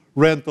lease,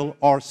 rental,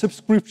 or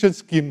subscription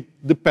scheme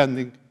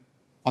depending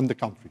on the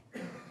country.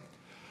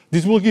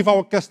 This will give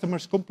our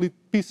customers complete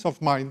peace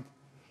of mind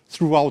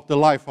throughout the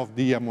life of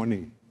the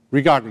EM1E,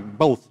 regarding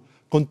both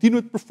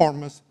continued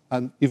performance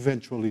and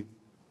eventually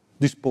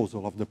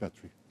disposal of the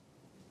battery.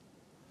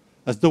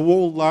 As the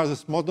world's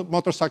largest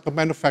motorcycle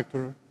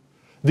manufacturer,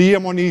 the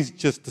EM1E is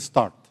just the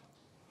start.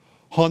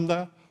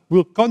 Honda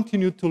will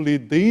continue to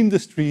lead the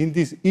industry in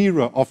this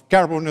era of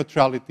carbon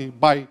neutrality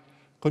by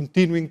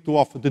continuing to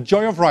offer the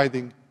joy of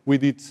riding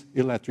with its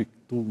electric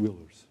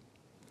two-wheelers.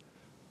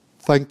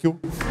 Thank you.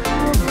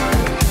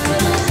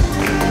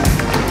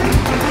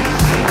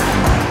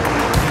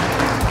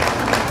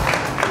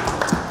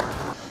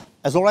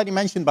 As already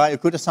mentioned by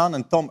Okuda-san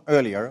and Tom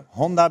earlier,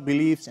 Honda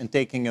believes in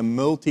taking a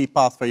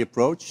multi-pathway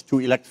approach to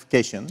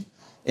electrification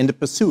in the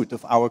pursuit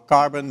of our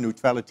carbon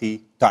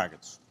neutrality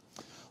targets.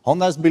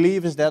 Honda's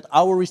belief is that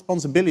our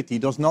responsibility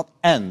does not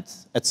end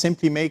at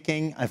simply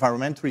making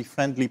environmentally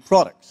friendly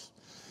products.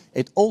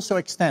 It also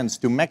extends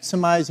to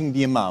maximizing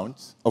the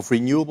amount of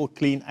renewable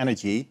clean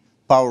energy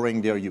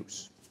powering their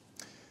use.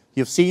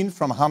 You've seen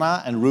from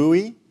Hannah and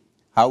Rui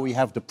how we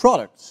have the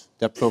products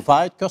that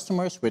provide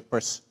customers with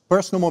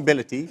personal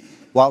mobility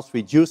whilst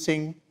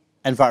reducing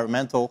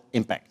environmental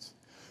impact.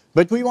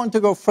 But we want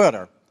to go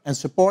further and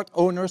support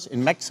owners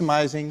in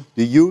maximizing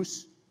the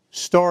use,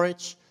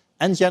 storage,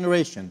 and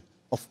generation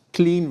of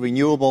clean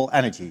renewable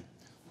energy,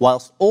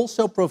 whilst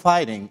also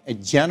providing a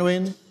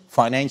genuine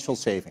financial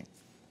saving.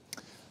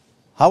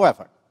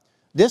 However,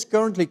 this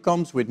currently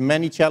comes with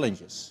many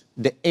challenges.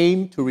 The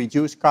aim to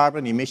reduce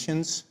carbon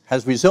emissions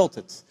has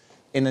resulted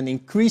in an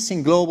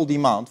increasing global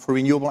demand for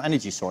renewable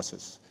energy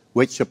sources,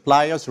 which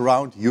suppliers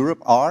around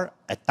Europe are,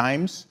 at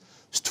times,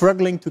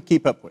 struggling to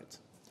keep up with.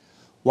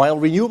 While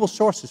renewable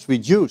sources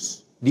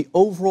reduce the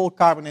overall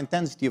carbon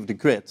intensity of the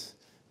grid,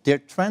 their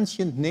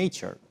transient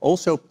nature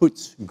also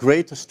puts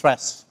greater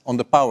stress on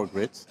the power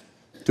grid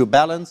to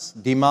balance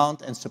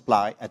demand and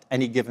supply at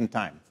any given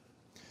time.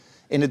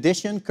 In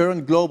addition,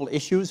 current global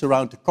issues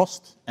around the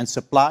cost and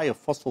supply of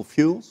fossil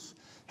fuels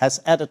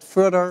has added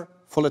further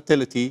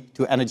volatility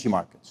to energy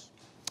markets.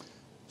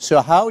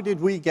 So how did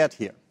we get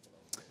here?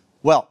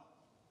 Well,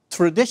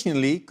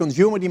 traditionally,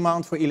 consumer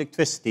demand for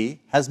electricity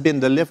has been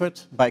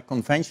delivered by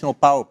conventional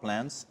power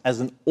plants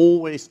as an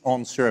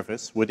always-on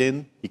service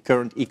within the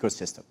current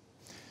ecosystem.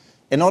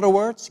 In other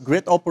words,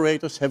 grid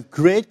operators have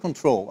great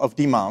control of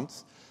demand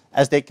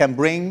as they can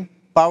bring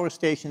power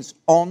stations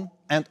on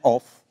and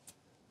off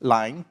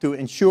line to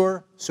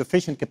ensure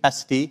sufficient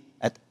capacity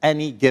at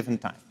any given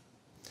time.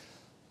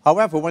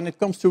 However, when it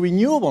comes to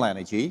renewable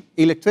energy,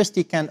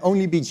 electricity can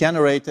only be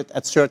generated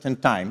at certain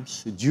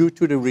times due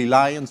to the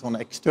reliance on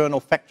external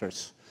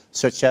factors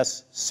such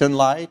as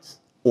sunlight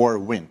or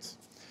wind.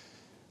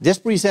 This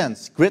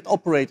presents grid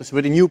operators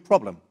with a new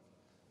problem: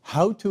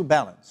 how to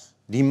balance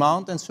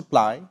demand and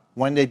supply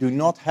when they do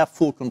not have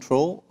full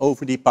control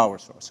over the power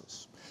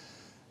sources.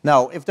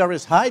 Now, if there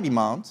is high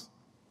demand,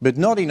 but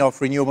not enough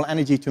renewable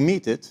energy to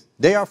meet it,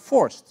 they are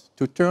forced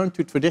to turn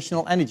to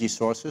traditional energy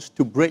sources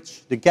to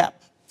bridge the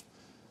gap.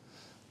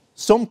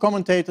 Some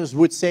commentators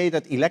would say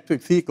that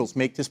electric vehicles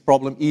make this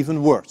problem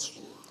even worse.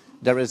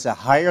 There is a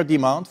higher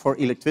demand for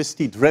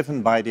electricity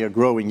driven by their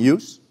growing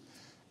use,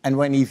 and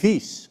when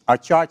EVs are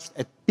charged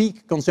at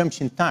peak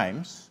consumption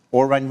times,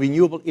 or when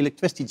renewable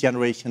electricity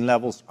generation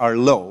levels are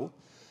low,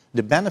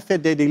 the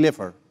benefit they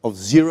deliver of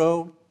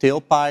zero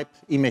tailpipe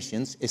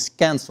emissions is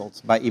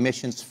cancelled by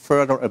emissions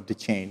further up the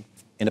chain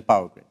in the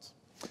power grid.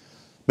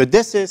 But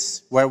this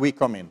is where we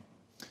come in.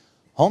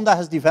 Honda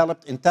has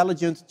developed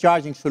intelligent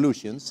charging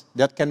solutions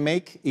that can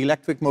make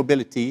electric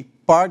mobility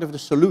part of the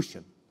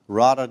solution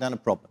rather than a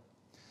problem.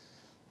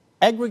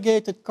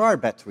 Aggregated car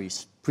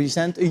batteries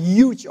present a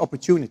huge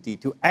opportunity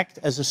to act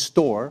as a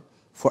store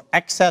for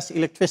excess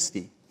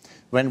electricity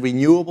when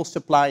renewable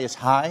supply is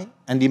high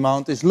and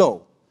demand is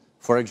low,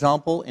 for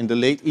example, in the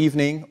late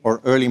evening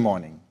or early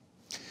morning.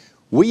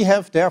 We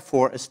have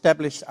therefore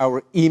established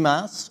our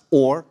EMAS,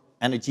 or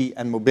Energy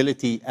and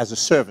Mobility as a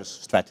Service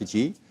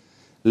strategy,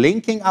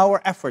 linking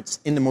our efforts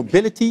in the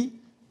mobility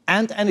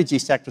and energy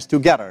sectors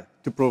together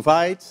to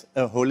provide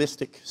a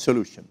holistic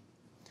solution.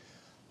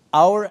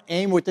 Our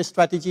aim with this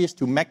strategy is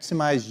to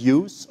maximize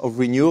use of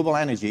renewable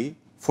energy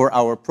for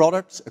our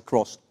products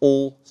across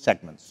all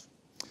segments.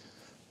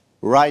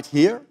 Right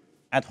here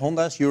at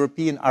Honda's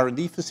European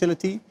R&D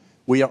facility,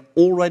 we are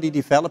already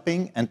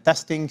developing and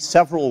testing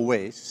several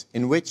ways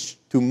in which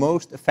to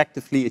most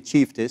effectively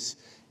achieve this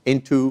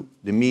into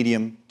the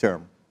medium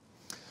term,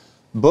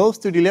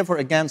 both to deliver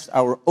against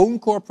our own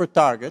corporate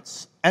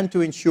targets and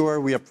to ensure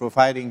we are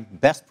providing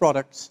best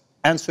products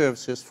and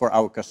services for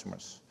our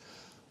customers.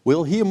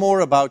 We'll hear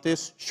more about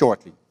this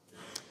shortly.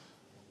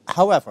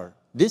 However,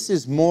 this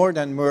is more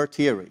than mere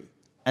theory,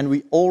 and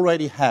we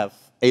already have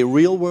a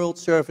real-world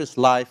service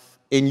live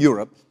in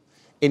Europe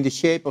in the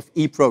shape of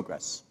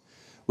eProgress,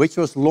 which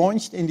was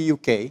launched in the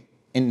UK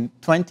in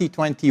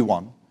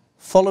 2021,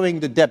 following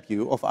the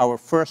debut of our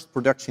first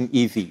production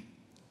EV,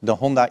 the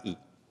Honda e.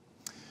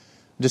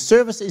 The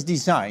service is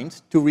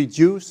designed to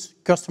reduce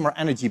customer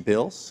energy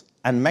bills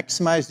and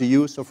maximize the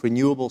use of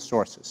renewable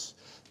sources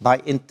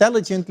by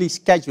intelligently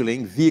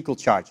scheduling vehicle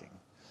charging.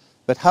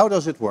 But how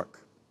does it work?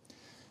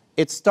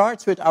 It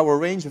starts with our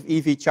range of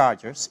EV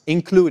chargers,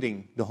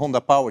 including the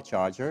Honda Power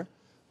Charger,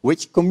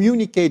 which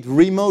communicate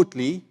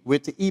remotely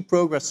with the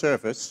eProgress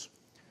service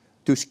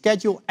to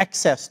schedule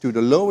access to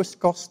the lowest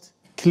cost,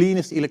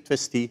 cleanest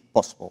electricity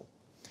possible.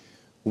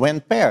 When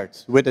paired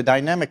with a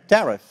dynamic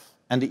tariff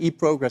and the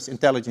eProgress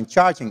intelligent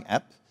charging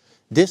app,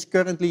 this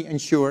currently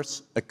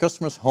ensures a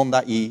customer's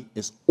Honda e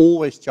is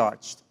always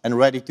charged and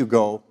ready to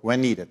go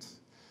when needed.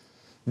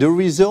 The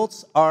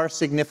results are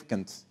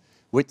significant,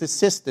 with the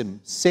system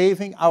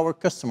saving our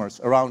customers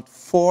around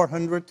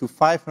 £400 to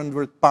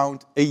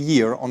 £500 a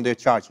year on their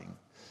charging.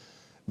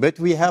 But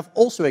we have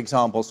also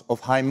examples of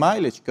high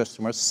mileage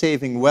customers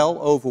saving well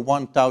over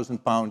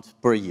 £1,000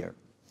 per year.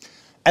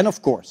 And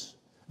of course,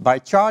 by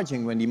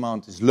charging when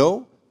demand is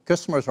low,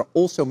 customers are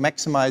also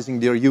maximizing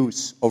their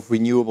use of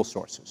renewable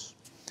sources.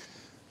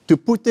 To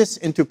put this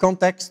into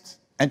context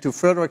and to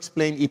further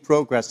explain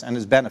eProgress and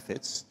its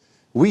benefits,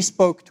 we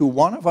spoke to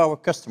one of our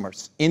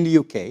customers in the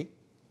UK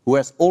who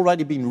has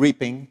already been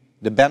reaping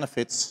the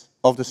benefits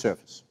of the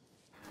service.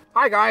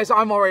 Hi guys,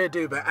 I'm Ori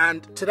Aduba,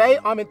 and today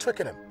I'm in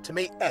Twickenham to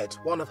meet Ed,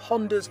 one of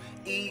Honda's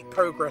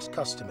eProgress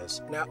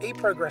customers. Now,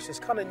 eProgress is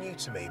kind of new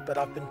to me, but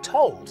I've been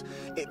told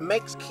it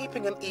makes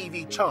keeping an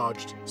EV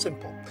charged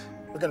simple.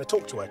 We're going to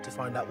talk to Ed to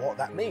find out what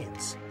that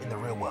means in the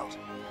real world.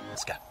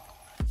 Let's go.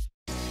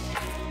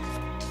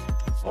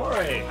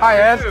 Ori, Hi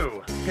Ed. how are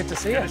you? Good to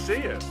see you. Good to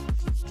see you.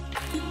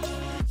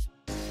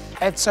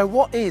 Ed, so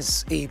what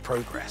is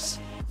eProgress?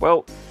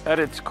 Well, at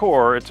its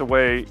core, it's a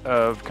way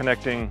of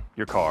connecting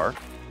your car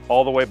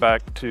all the way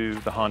back to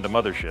the Honda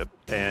mothership,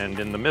 and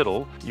in the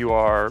middle you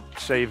are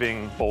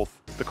saving both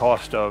the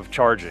cost of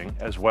charging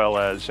as well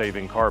as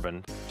saving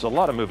carbon. There's a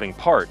lot of moving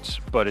parts,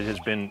 but it has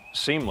been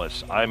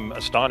seamless. I'm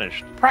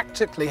astonished.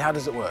 Practically, how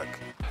does it work?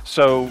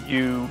 So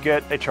you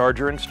get a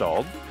charger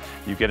installed,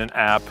 you get an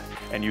app,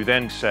 and you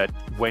then set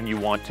when you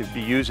want to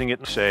be using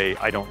it. Say,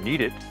 I don't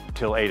need it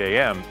till 8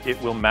 a.m. It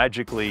will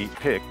magically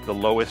pick the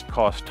lowest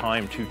cost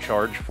time to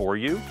charge for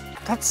you.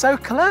 That's so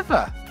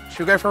clever. Should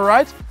we go for a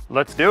ride?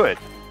 Let's do it.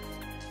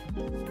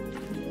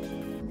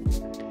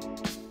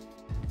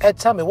 Ed,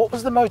 tell me, what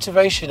was the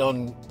motivation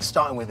on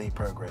starting with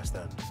eProgress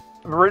then?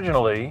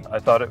 Originally, I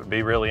thought it would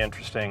be really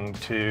interesting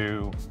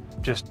to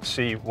just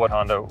see what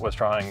Honda was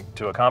trying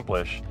to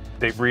accomplish.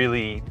 They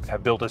really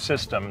have built a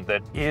system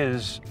that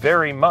is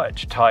very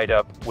much tied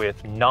up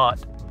with not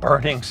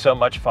burning so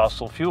much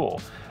fossil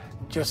fuel.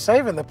 You're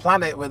saving the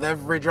planet with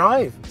every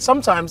drive,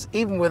 sometimes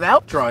even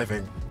without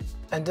driving.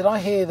 And did I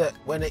hear that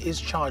when it is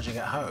charging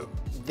at home,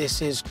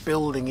 this is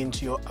building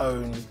into your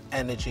own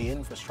energy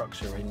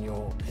infrastructure in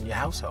your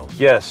household?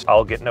 Yes,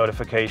 I'll get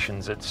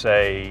notifications that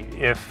say,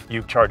 if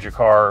you charge your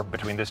car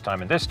between this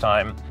time and this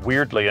time,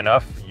 weirdly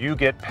enough, you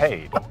get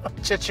paid.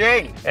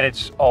 Cha-ching! And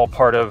it's all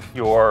part of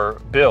your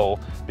bill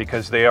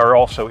because they are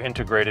also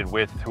integrated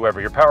with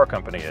whoever your power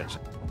company is.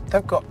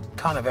 They've got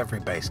kind of every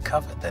base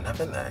covered then,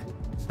 haven't they?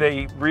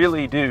 They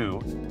really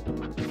do.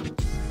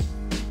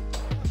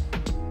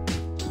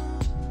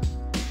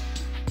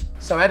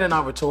 So Ed and I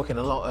were talking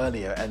a lot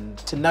earlier, and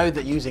to know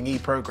that using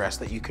eProgress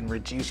that you can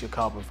reduce your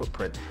carbon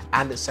footprint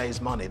and it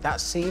saves money,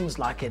 that seems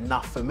like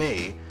enough for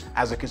me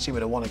as a consumer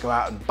to want to go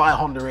out and buy a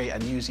Honda E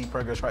and use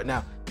eProgress right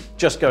now.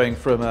 Just going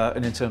from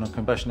an internal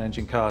combustion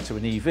engine car to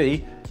an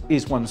EV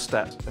is one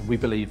step, and we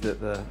believe that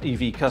the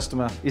EV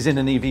customer is in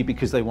an EV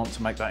because they want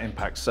to make that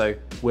impact, so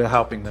we're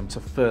helping them to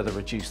further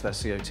reduce their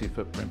CO2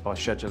 footprint by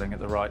scheduling at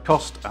the right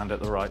cost and at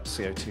the right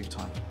CO2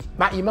 time.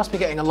 Matt, you must be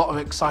getting a lot of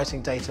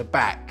exciting data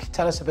back.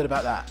 Tell us a bit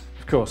about that.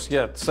 Of course,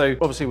 yeah. So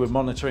obviously we're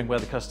monitoring where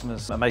the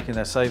customers are making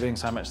their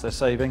savings, how much they're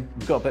saving.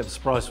 We've got a bit of a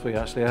surprise for you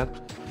actually, Ed.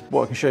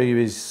 What I can show you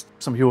is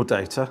some of your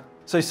data.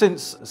 So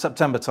since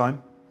September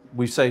time,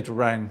 we've saved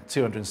around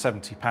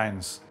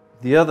 £270.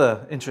 The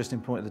other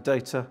interesting point of the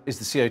data is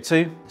the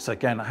CO2. So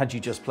again, had you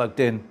just plugged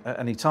in at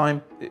any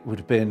time, it would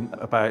have been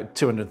about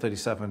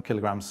 237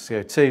 kilograms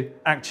of CO2.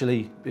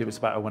 Actually, it was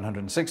about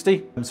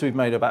 160. And so we've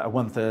made about a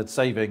 1/3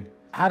 saving.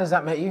 How does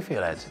that make you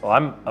feel, Ed? Well,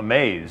 I'm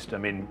amazed. I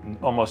mean,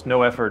 almost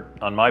no effort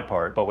on my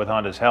part, but with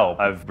Honda's help,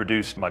 I've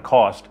reduced my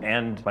cost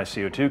and my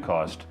CO2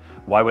 cost.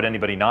 Why would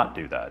anybody not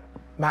do that?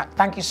 Matt,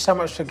 thank you so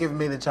much for giving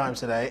me the time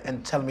today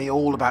and telling me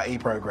all about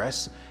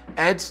eProgress.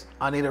 Ed,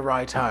 I need a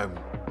ride home.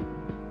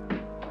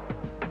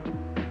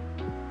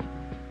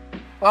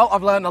 Well,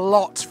 I've learned a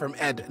lot from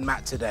Ed and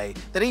Matt today,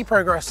 that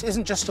eProgress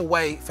isn't just a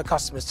way for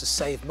customers to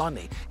save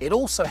money, it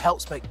also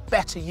helps make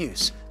better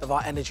use of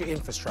our energy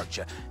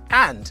infrastructure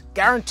and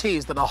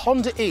guarantees that a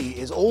Honda E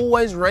is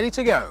always ready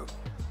to go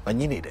when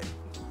you need it.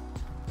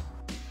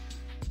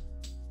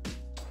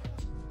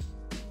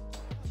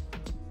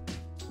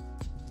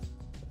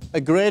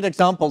 A great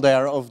example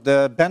there of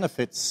the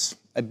benefits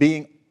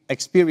being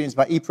experienced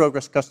by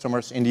eProgress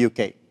customers in the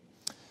UK.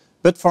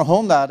 But for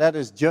Honda, that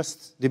is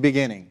just the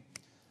beginning.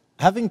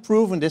 Having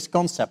proven this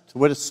concept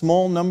with a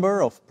small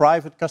number of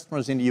private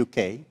customers in the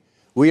UK,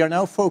 we are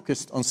now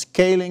focused on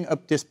scaling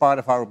up this part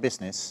of our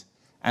business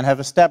and have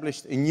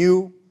established a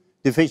new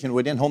division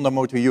within Honda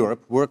Motor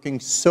Europe working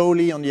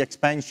solely on the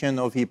expansion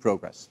of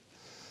eProgress.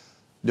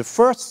 The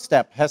first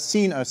step has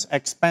seen us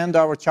expand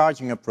our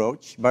charging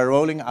approach by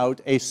rolling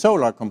out a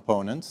solar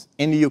component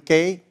in the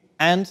UK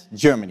and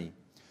Germany.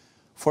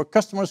 For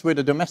customers with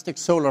a domestic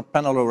solar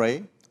panel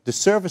array, the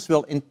service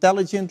will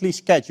intelligently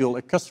schedule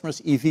a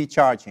customer's EV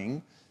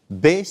charging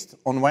based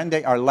on when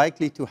they are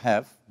likely to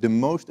have the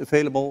most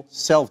available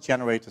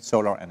self-generated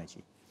solar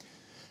energy.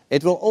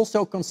 It will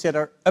also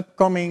consider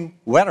upcoming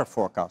weather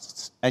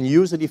forecasts and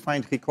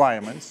user-defined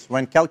requirements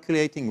when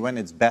calculating when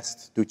it's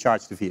best to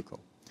charge the vehicle.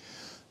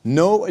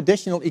 No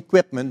additional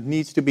equipment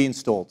needs to be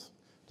installed.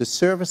 The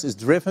service is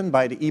driven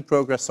by the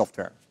eProgress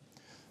software.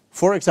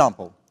 For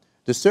example,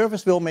 the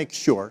service will make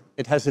sure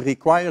it has a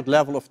required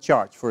level of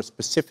charge for a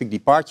specific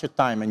departure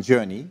time and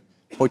journey,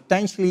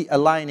 potentially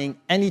aligning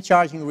any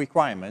charging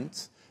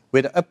requirement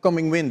with the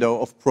upcoming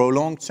window of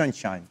prolonged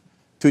sunshine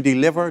to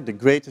deliver the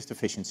greatest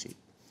efficiency.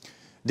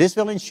 This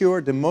will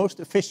ensure the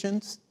most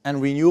efficient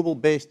and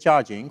renewable-based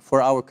charging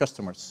for our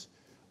customers,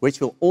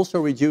 which will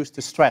also reduce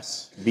the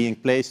stress being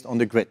placed on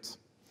the grid.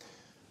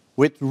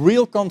 With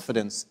real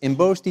confidence in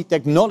both the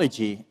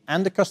technology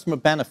and the customer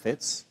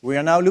benefits, we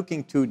are now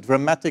looking to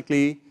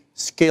dramatically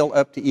scale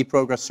up the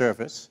eProgress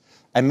service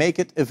and make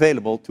it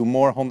available to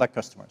more Honda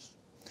customers.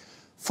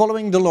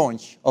 Following the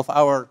launch of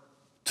our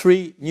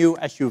 3 new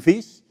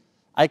SUVs,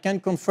 I can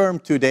confirm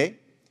today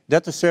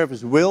that the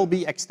service will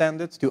be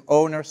extended to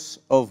owners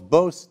of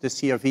both the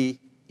CR-V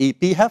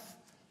ePHEV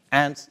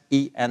and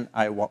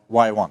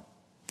eNy1.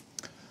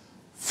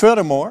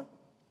 Furthermore,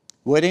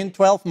 within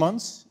 12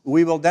 months,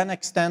 we will then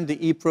extend the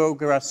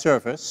eProgress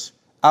service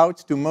out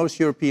to most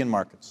European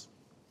markets.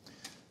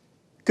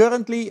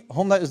 Currently,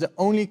 Honda is the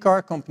only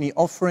car company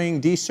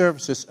offering these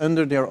services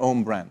under their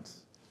own brand.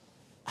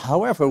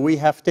 However, we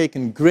have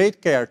taken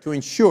great care to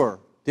ensure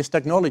this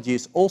technology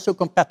is also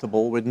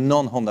compatible with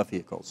non-Honda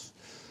vehicles.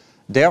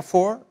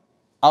 Therefore,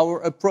 our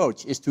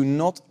approach is to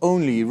not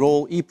only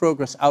roll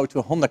eProgress out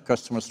to Honda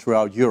customers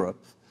throughout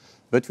Europe,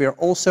 but we are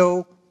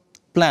also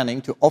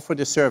planning to offer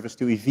the service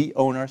to EV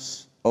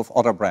owners of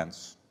other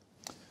brands.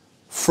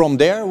 From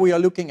there, we are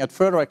looking at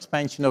further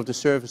expansion of the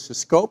service's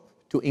scope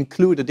to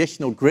include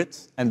additional grid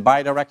and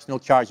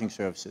bidirectional charging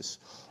services,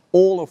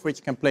 all of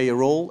which can play a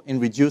role in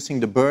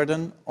reducing the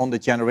burden on the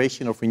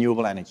generation of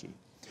renewable energy.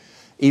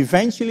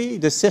 Eventually,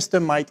 the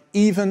system might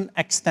even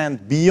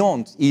extend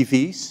beyond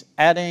EVs,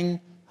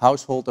 adding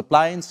household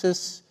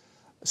appliances,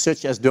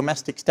 such as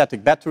domestic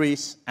static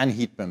batteries and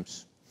heat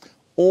pumps,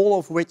 all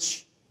of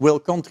which will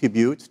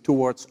contribute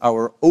towards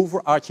our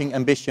overarching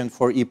ambition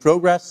for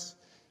eProgress,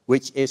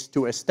 which is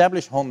to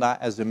establish Honda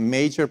as a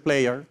major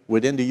player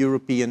within the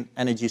European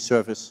energy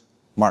service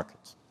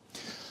market.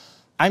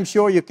 I'm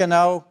sure you can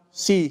now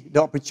see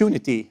the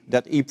opportunity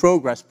that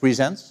eProgress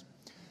presents,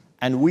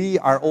 and we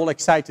are all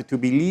excited to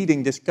be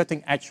leading this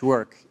cutting-edge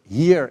work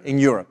here in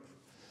Europe.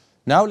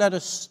 Now let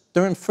us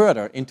turn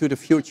further into the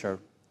future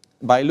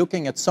by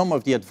looking at some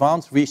of the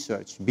advanced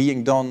research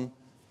being done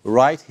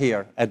right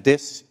here at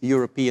this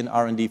European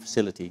R&D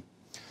facility.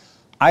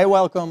 I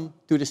welcome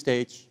to the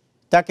stage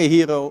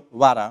Takehiro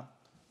Wada,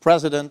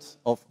 President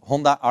of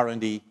Honda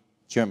R&D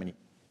Germany.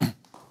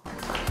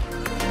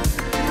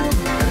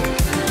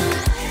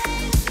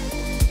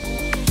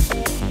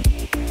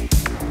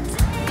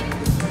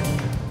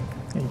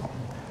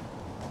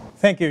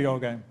 Thank you,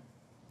 Jorgen.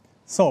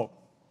 So,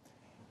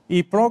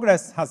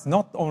 eProgress has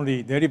not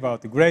only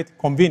delivered great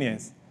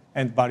convenience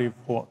and value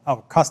for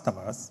our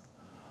customers,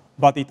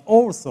 but it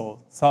also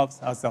serves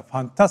as a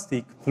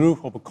fantastic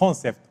proof of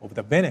concept of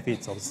the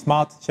benefits of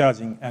smart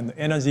charging and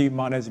energy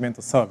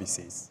management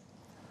services.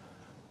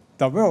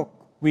 The work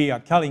we are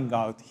carrying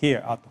out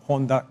here at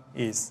Honda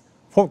is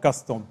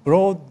focused on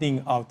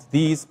broadening out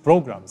these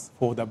programs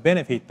for the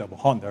benefit of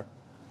Honda,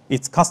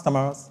 its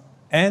customers,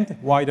 and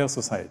wider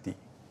society.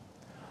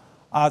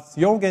 As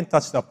Jorgen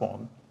touched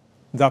upon,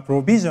 the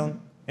provision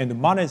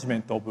and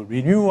management of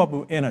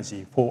renewable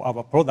energy for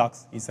our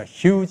products is a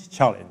huge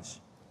challenge.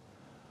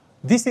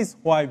 This is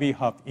why we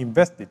have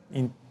invested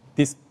in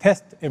this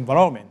test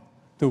environment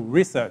to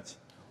research,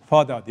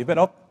 further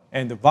develop,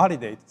 and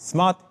validate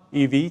smart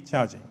EV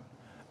charging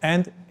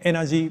and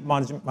energy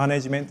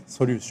management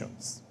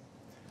solutions.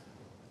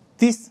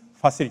 This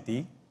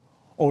facility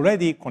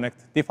already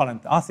connects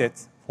different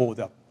assets for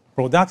the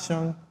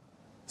production,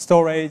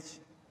 storage,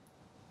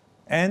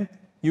 and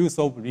use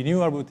of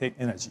renewable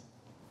energy,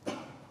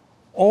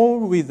 all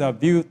with a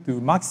view to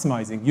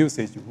maximizing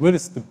usage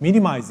whilst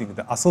minimizing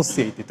the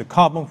associated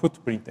carbon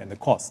footprint and the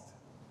cost.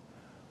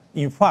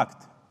 In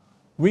fact,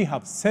 we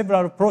have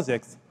several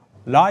projects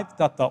live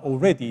that are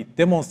already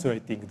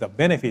demonstrating the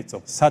benefits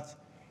of such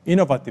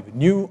innovative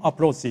new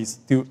approaches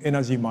to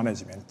energy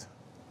management.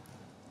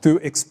 To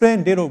explain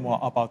a little more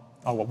about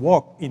our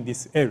work in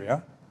this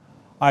area,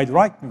 I'd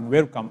like to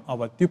welcome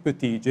our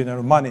Deputy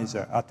General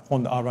Manager at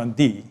Honda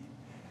R&D,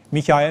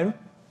 Michael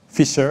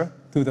Fischer,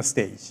 to the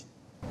stage.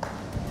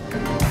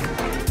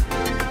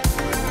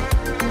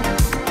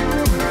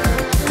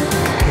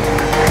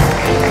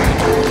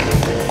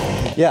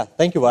 Yeah,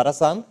 thank you,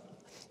 Wada-san.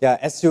 Yeah,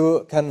 as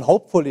you can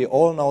hopefully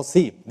all now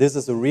see, this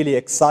is a really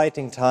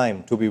exciting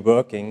time to be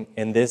working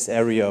in this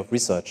area of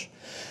research.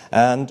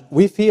 And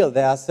we feel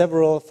there are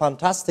several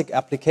fantastic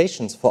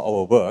applications for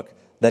our work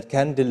that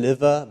can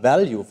deliver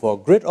value for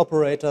grid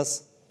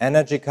operators,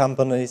 energy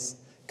companies,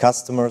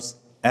 customers,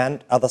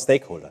 and other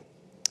stakeholders.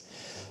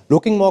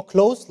 Looking more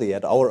closely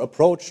at our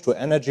approach to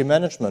energy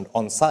management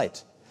on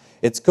site,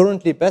 it's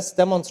currently best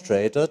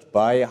demonstrated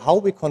by how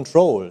we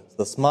control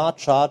the smart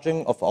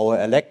charging of our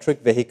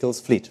electric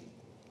vehicles fleet.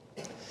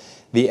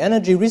 The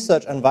energy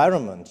research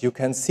environment you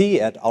can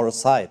see at our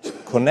site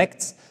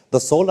connects the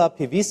solar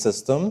PV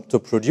system to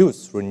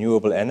produce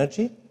renewable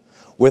energy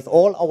with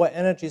all our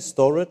energy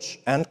storage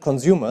and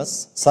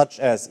consumers such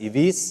as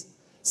EVs,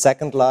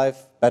 second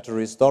life,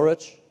 battery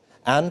storage,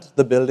 and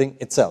the building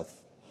itself.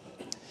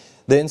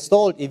 The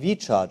installed EV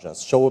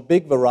chargers show a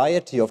big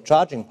variety of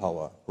charging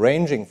power,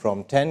 ranging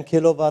from 10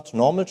 kilowatt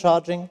normal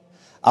charging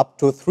up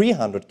to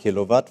 300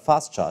 kilowatt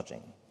fast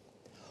charging.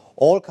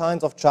 All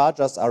kinds of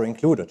chargers are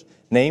included,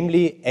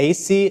 namely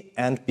AC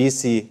and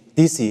DC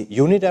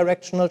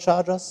unidirectional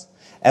chargers,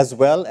 as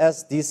well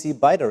as DC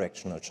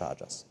bidirectional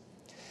chargers.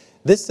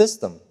 This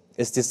system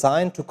is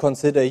designed to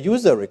consider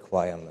user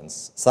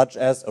requirements, such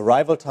as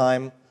arrival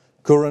time,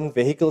 current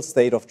vehicle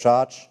state of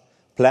charge,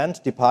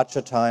 planned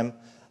departure time,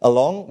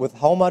 along with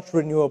how much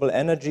renewable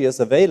energy is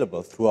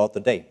available throughout the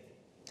day.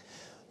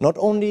 Not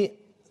only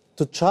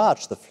to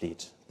charge the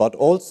fleet, but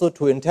also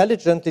to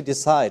intelligently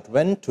decide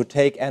when to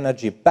take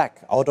energy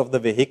back out of the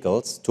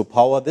vehicles to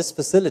power this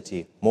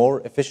facility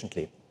more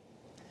efficiently.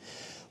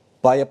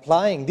 By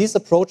applying these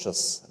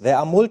approaches, there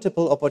are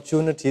multiple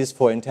opportunities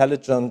for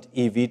intelligent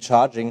EV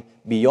charging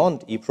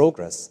beyond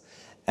eProgress,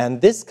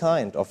 and this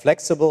kind of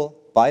flexible,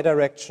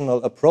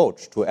 bidirectional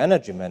approach to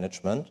energy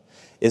management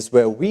is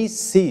where we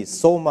see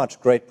so much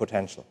great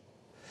potential.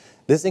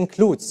 This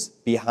includes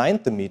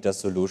behind-the-meter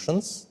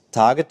solutions,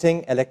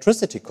 targeting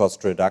electricity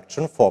cost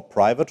reduction for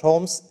private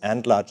homes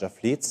and larger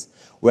fleets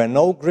where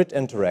no grid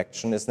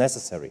interaction is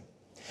necessary,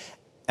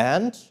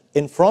 and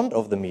in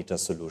front-of-the-meter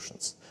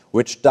solutions,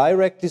 which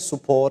directly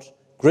support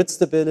grid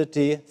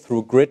stability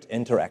through grid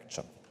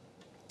interaction.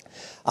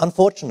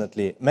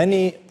 Unfortunately,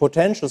 many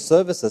potential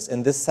services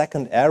in this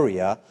second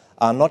area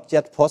are not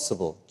yet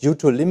possible due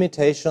to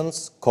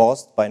limitations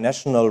caused by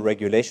national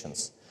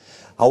regulations.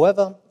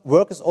 However,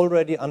 work is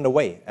already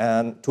underway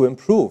and to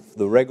improve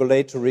the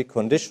regulatory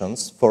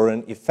conditions for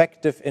an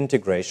effective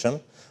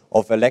integration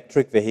of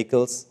electric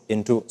vehicles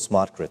into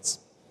smart grids.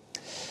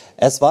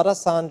 As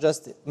Wada-san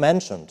just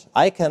mentioned,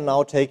 I can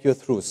now take you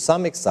through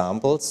some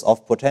examples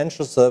of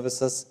potential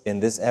services in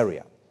this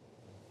area.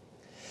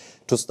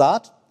 To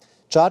start,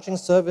 charging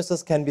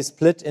services can be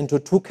split into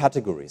two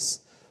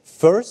categories.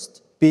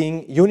 First,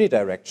 being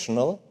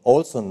unidirectional,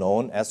 also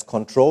known as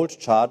controlled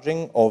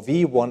charging or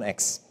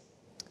V1X.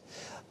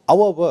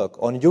 Our work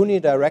on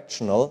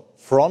unidirectional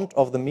front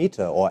of the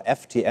meter or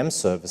FTM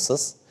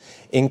services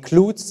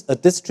includes a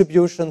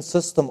distribution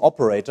system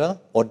operator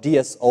or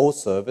DSO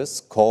service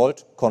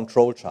called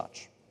control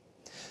charge.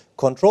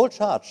 Control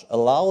charge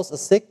allows a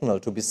signal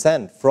to be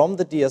sent from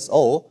the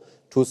DSO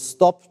to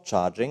stop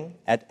charging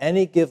at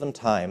any given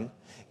time,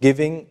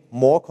 giving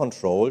more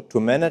control to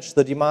manage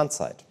the demand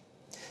side.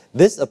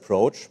 This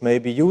approach may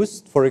be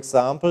used, for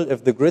example,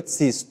 if the grid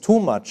sees too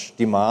much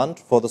demand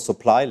for the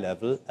supply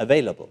level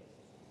available.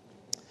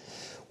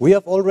 We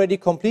have already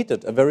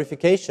completed a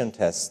verification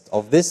test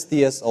of this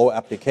DSO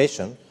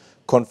application,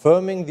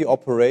 confirming the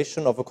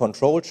operation of a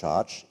control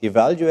charge,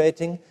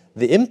 evaluating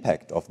the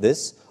impact of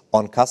this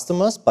on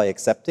customers by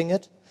accepting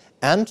it,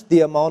 and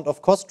the amount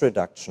of cost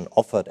reduction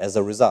offered as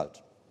a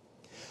result.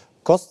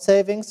 Cost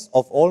savings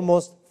of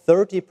almost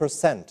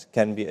 30%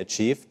 can be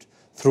achieved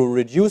through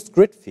reduced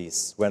grid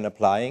fees when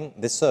applying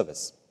this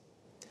service.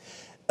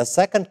 A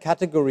second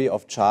category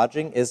of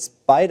charging is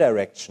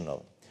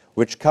bidirectional,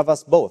 which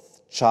covers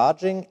both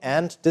charging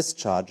and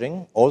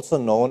discharging, also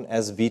known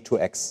as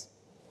V2X.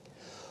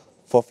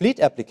 For fleet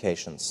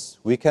applications,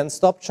 we can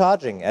stop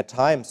charging at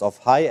times of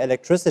high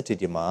electricity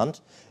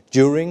demand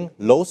during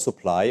low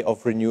supply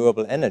of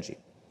renewable energy.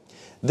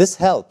 This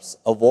helps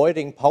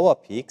avoiding power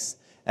peaks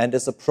and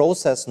is a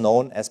process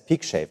known as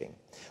peak shaving,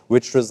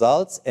 which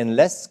results in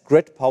less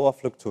grid power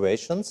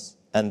fluctuations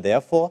and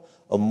therefore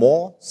a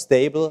more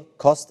stable,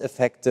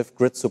 cost-effective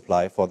grid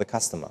supply for the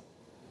customer.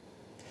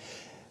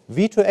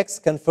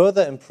 V2X can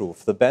further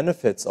improve the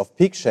benefits of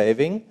peak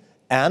shaving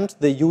and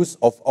the use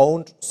of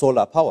owned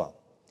solar power.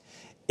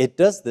 It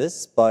does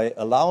this by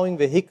allowing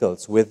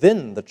vehicles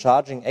within the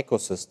charging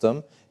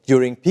ecosystem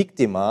during peak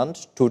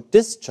demand to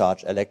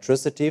discharge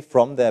electricity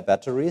from their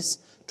batteries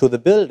to the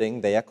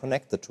building they are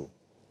connected to.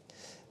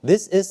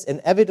 This is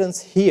in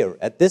evidence here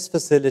at this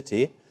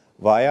facility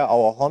via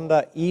our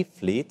Honda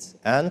e-fleet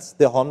and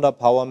the Honda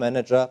Power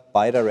Manager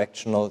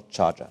bidirectional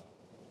charger.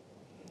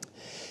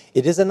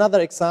 It is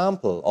another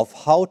example of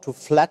how to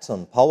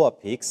flatten power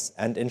peaks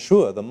and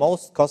ensure the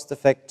most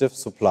cost-effective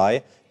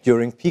supply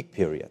during peak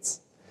periods.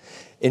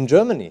 In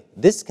Germany,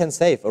 this can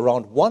save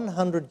around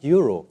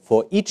 €100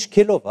 for each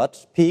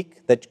kilowatt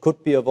peak that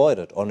could be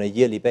avoided on a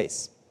yearly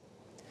base.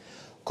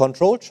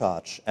 Control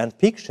charge and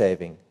peak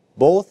shaving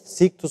both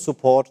seek to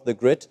support the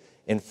grid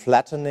in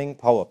flattening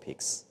power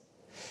peaks.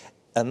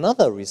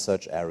 Another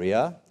research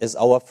area is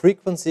our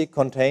frequency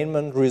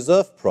containment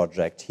reserve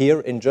project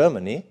here in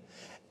Germany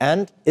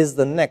and is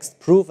the next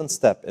proven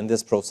step in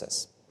this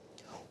process.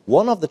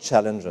 One of the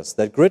challenges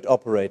that grid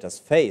operators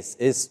face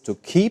is to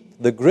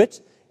keep the grid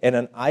in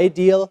an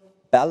ideal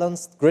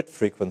balanced grid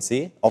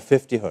frequency of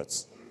 50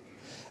 Hz.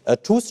 A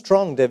too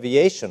strong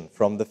deviation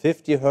from the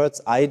 50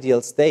 Hz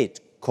ideal state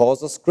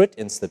causes grid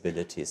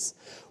instabilities,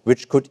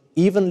 which could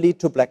even lead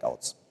to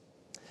blackouts.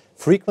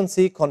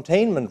 Frequency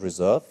containment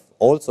reserve,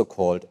 also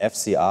called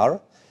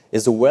FCR,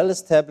 is a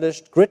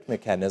well-established grid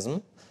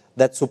mechanism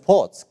that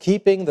supports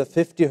keeping the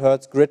 50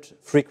 Hz grid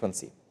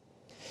frequency.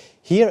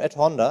 Here at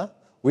Honda,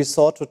 we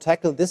sought to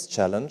tackle this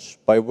challenge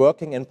by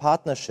working in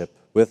partnership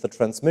with the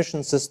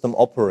transmission system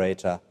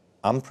operator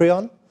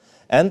Amprion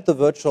and the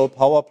virtual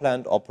power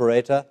plant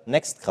operator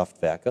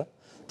Nextkraftwerke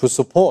to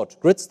support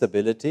grid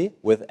stability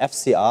with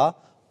FCR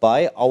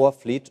by our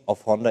fleet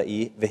of Honda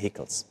E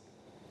vehicles.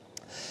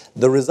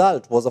 The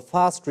result was a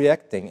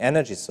fast-reacting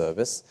energy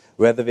service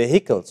where the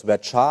vehicles were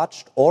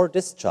charged or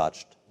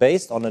discharged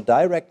based on a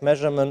direct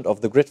measurement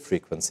of the grid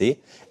frequency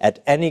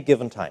at any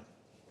given time.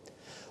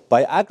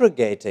 By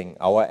aggregating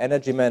our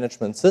energy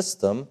management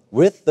system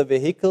with the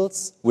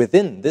vehicles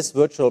within this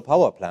virtual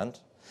power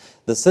plant,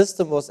 the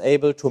system was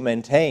able to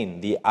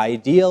maintain the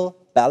ideal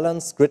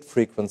balanced grid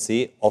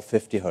frequency of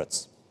 50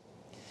 Hz.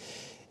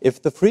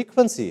 If the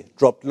frequency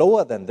dropped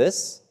lower than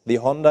this, the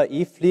Honda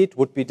e-fleet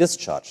would be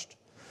discharged,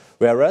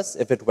 whereas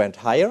if it went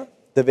higher,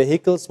 the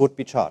vehicles would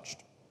be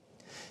charged.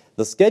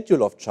 The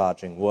schedule of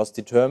charging was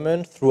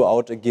determined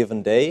throughout a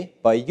given day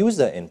by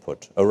user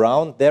input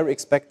around their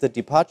expected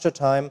departure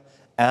time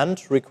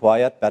and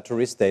required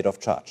battery state of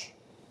charge.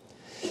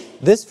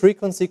 This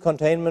frequency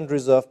containment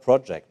reserve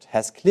project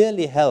has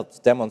clearly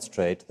helped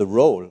demonstrate the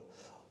role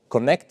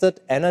connected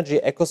energy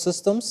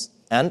ecosystems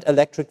and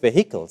electric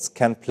vehicles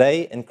can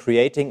play in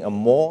creating a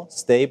more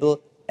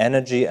stable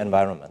energy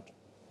environment.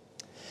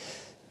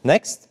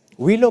 Next,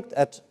 we looked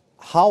at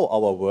how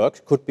our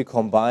work could be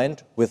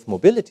combined with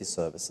mobility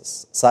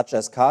services, such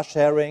as car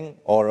sharing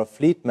or a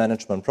fleet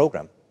management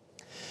program.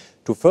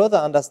 To further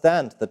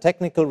understand the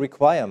technical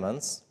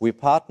requirements, we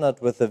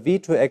partnered with the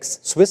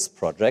V2X Swiss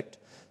project,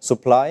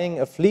 supplying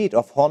a fleet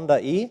of Honda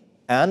E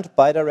and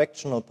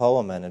bidirectional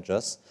power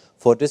managers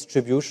for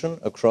distribution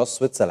across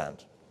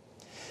Switzerland.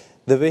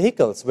 The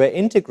vehicles were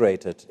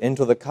integrated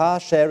into the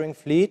car-sharing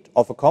fleet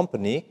of a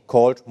company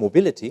called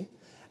Mobility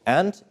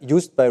and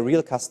used by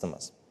real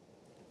customers.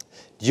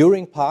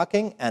 During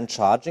parking and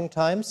charging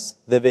times,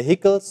 the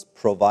vehicles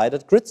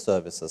provided grid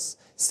services,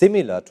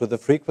 similar to the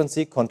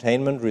Frequency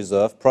Containment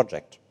Reserve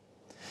project.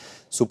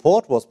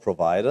 Support was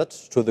provided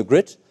to the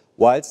grid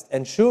whilst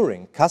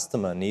ensuring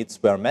customer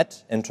needs were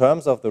met in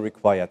terms of the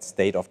required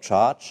state of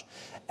charge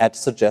at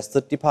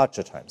suggested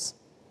departure times.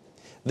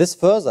 This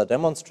further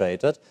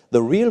demonstrated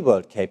the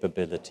real-world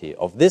capability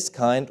of this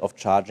kind of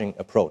charging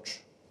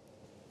approach.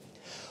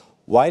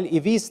 While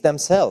EVs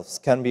themselves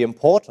can be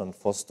important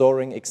for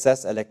storing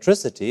excess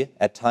electricity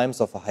at times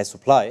of a high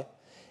supply,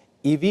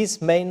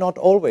 EVs may not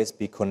always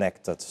be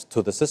connected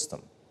to the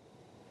system.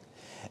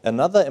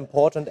 Another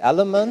important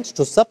element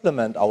to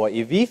supplement our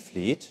EV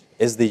fleet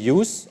is the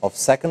use of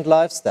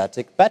second-life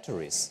static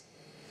batteries.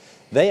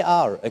 They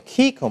are a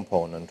key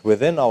component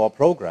within our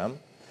program,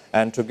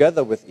 and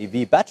together with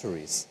EV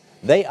batteries,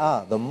 they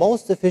are the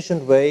most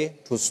efficient way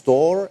to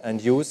store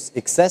and use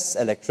excess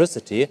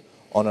electricity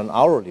on an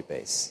hourly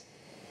basis.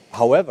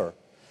 However,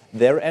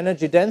 their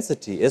energy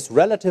density is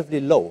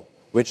relatively low,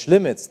 which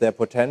limits their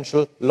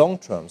potential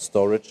long-term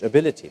storage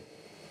ability.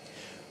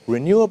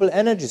 Renewable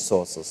energy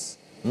sources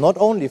not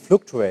only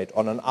fluctuate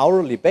on an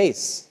hourly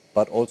basis,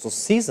 but also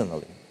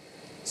seasonally.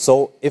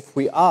 So, if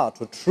we are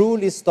to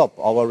truly stop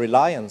our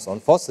reliance on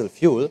fossil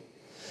fuel,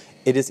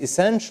 it is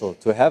essential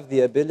to have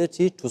the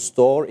ability to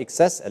store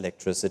excess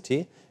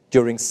electricity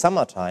during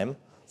summertime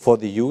for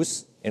the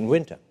use in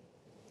winter.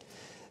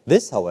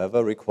 This,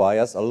 however,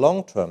 requires a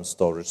long-term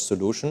storage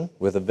solution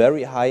with a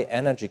very high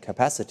energy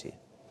capacity.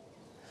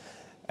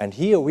 And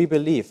here we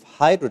believe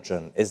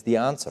hydrogen is the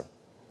answer.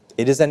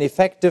 It is an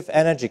effective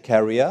energy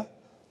carrier,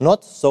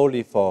 not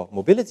solely for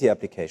mobility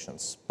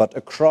applications, but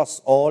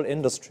across all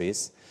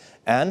industries,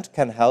 and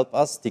can help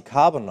us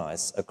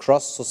decarbonize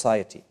across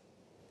society.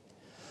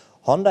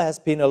 Honda has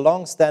been a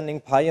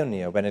long-standing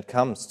pioneer when it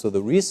comes to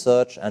the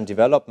research and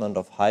development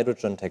of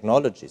hydrogen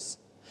technologies.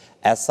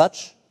 As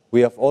such,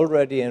 we have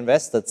already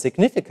invested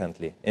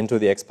significantly into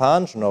the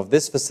expansion of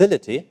this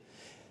facility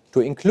to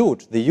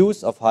include the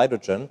use of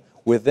hydrogen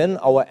within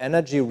our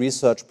energy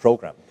research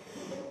program.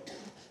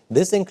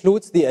 This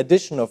includes the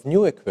addition of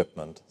new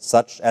equipment,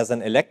 such as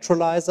an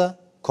electrolyzer,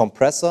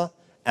 compressor,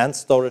 and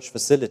storage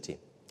facility,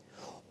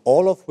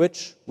 all of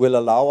which will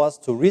allow us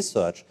to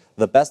research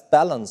the best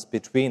balance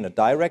between a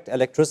direct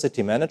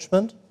electricity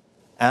management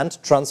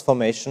and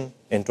transformation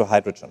into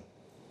hydrogen,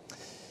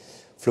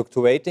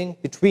 fluctuating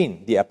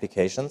between the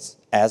applications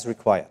as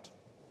required.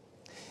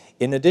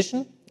 In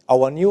addition,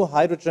 our new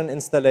hydrogen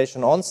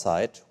installation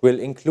on-site will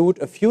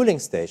include a fueling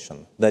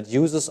station that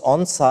uses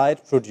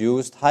on-site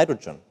produced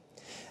hydrogen.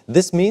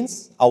 This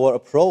means our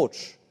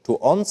approach to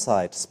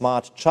on-site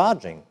smart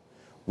charging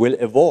will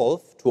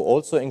evolve to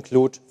also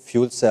include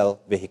fuel cell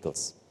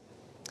vehicles.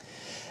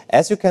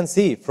 As you can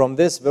see from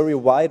this very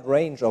wide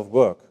range of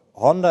work,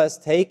 Honda is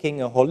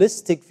taking a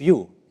holistic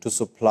view to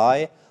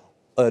supply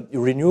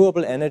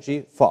renewable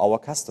energy for our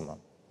customer.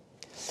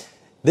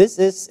 This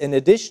is in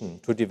addition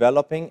to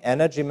developing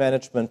energy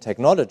management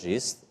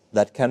technologies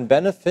that can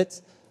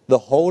benefit the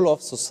whole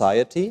of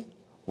society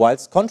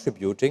whilst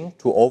contributing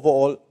to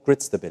overall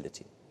grid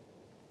stability.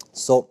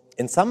 So,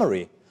 in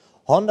summary,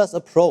 Honda's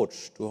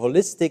approach to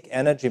holistic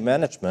energy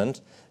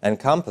management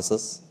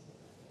encompasses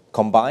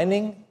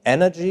combining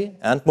energy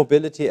and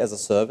mobility as a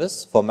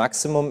service for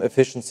maximum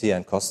efficiency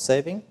and cost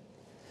saving,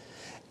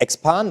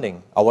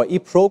 expanding our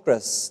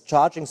eProgress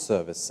charging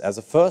service as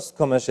a first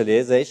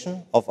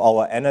commercialization of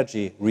our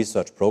energy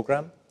research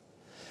program,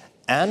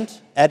 and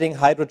adding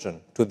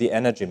hydrogen to the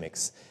energy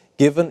mix,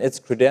 given its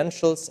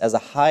credentials as a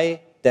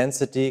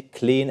high-density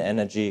clean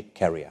energy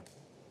carrier.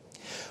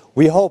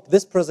 We hope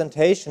this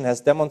presentation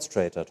has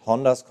demonstrated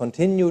Honda's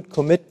continued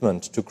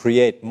commitment to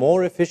create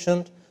more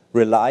efficient,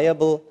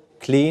 reliable,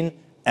 clean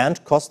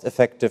and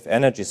cost-effective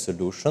energy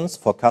solutions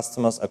for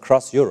customers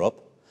across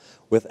Europe,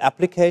 with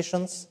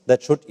applications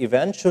that should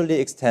eventually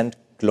extend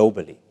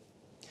globally.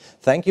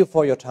 Thank you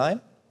for your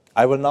time.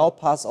 I will now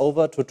pass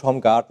over to Tom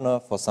Gardner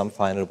for some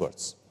final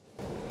words.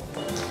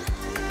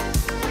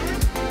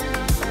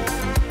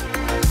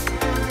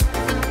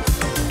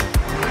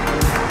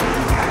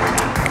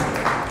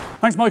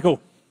 Thanks, Michael.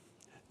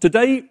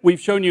 Today, we've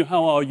shown you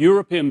how our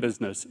European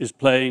business is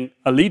playing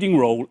a leading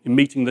role in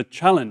meeting the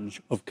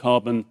challenge of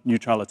carbon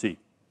neutrality.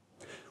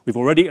 We've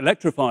already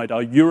electrified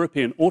our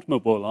European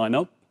automobile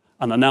lineup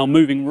and are now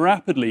moving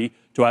rapidly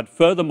to add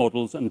further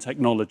models and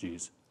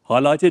technologies,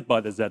 highlighted by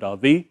the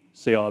ZR-V,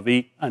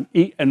 CR-V, and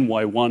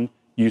eNy1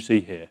 you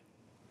see here.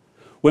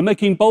 We're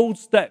making bold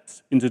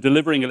steps into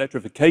delivering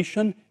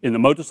electrification in the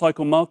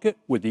motorcycle market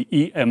with the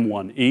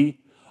eM1e,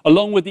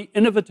 along with the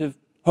innovative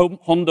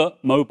Honda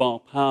Mobile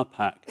Power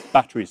Pack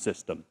battery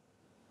system.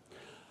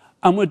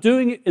 And we're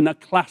doing it in a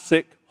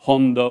classic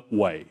Honda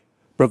way,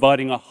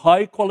 providing a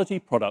high-quality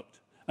product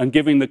and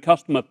giving the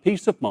customer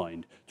peace of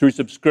mind through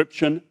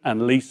subscription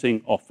and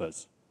leasing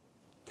offers.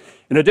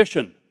 In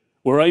addition,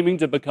 we're aiming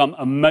to become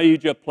a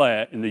major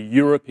player in the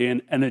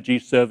European energy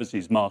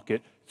services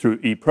market through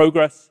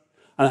eProgress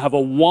and have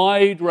a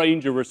wide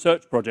range of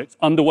research projects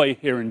underway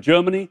here in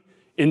Germany,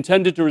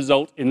 intended to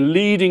result in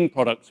leading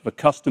products for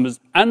customers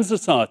and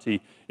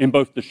society in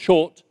both the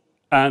short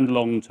and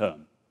long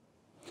term.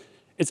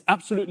 It's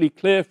absolutely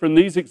clear from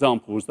these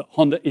examples that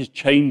Honda is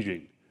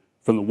changing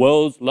from the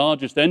world's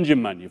largest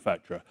engine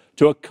manufacturer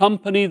to a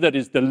company that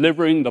is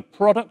delivering the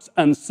products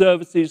and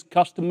services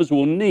customers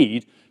will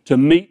need to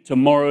meet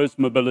tomorrow's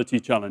mobility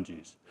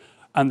challenges.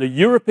 And the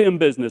European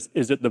business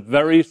is at the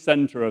very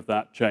center of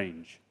that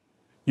change.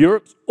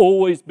 Europe's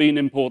always been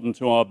important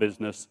to our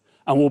business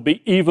and will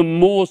be even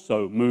more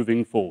so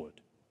moving forward.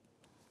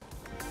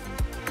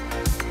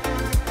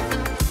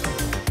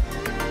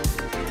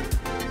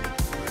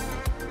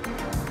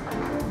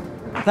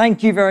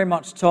 Thank you very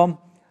much, Tom.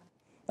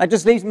 That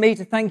just leaves me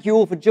to thank you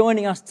all for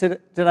joining us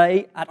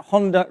today at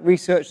Honda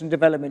Research and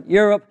Development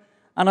Europe,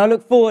 and I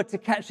look forward to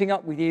catching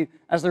up with you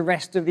as the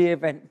rest of the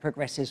event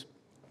progresses.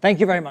 Thank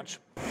you very much.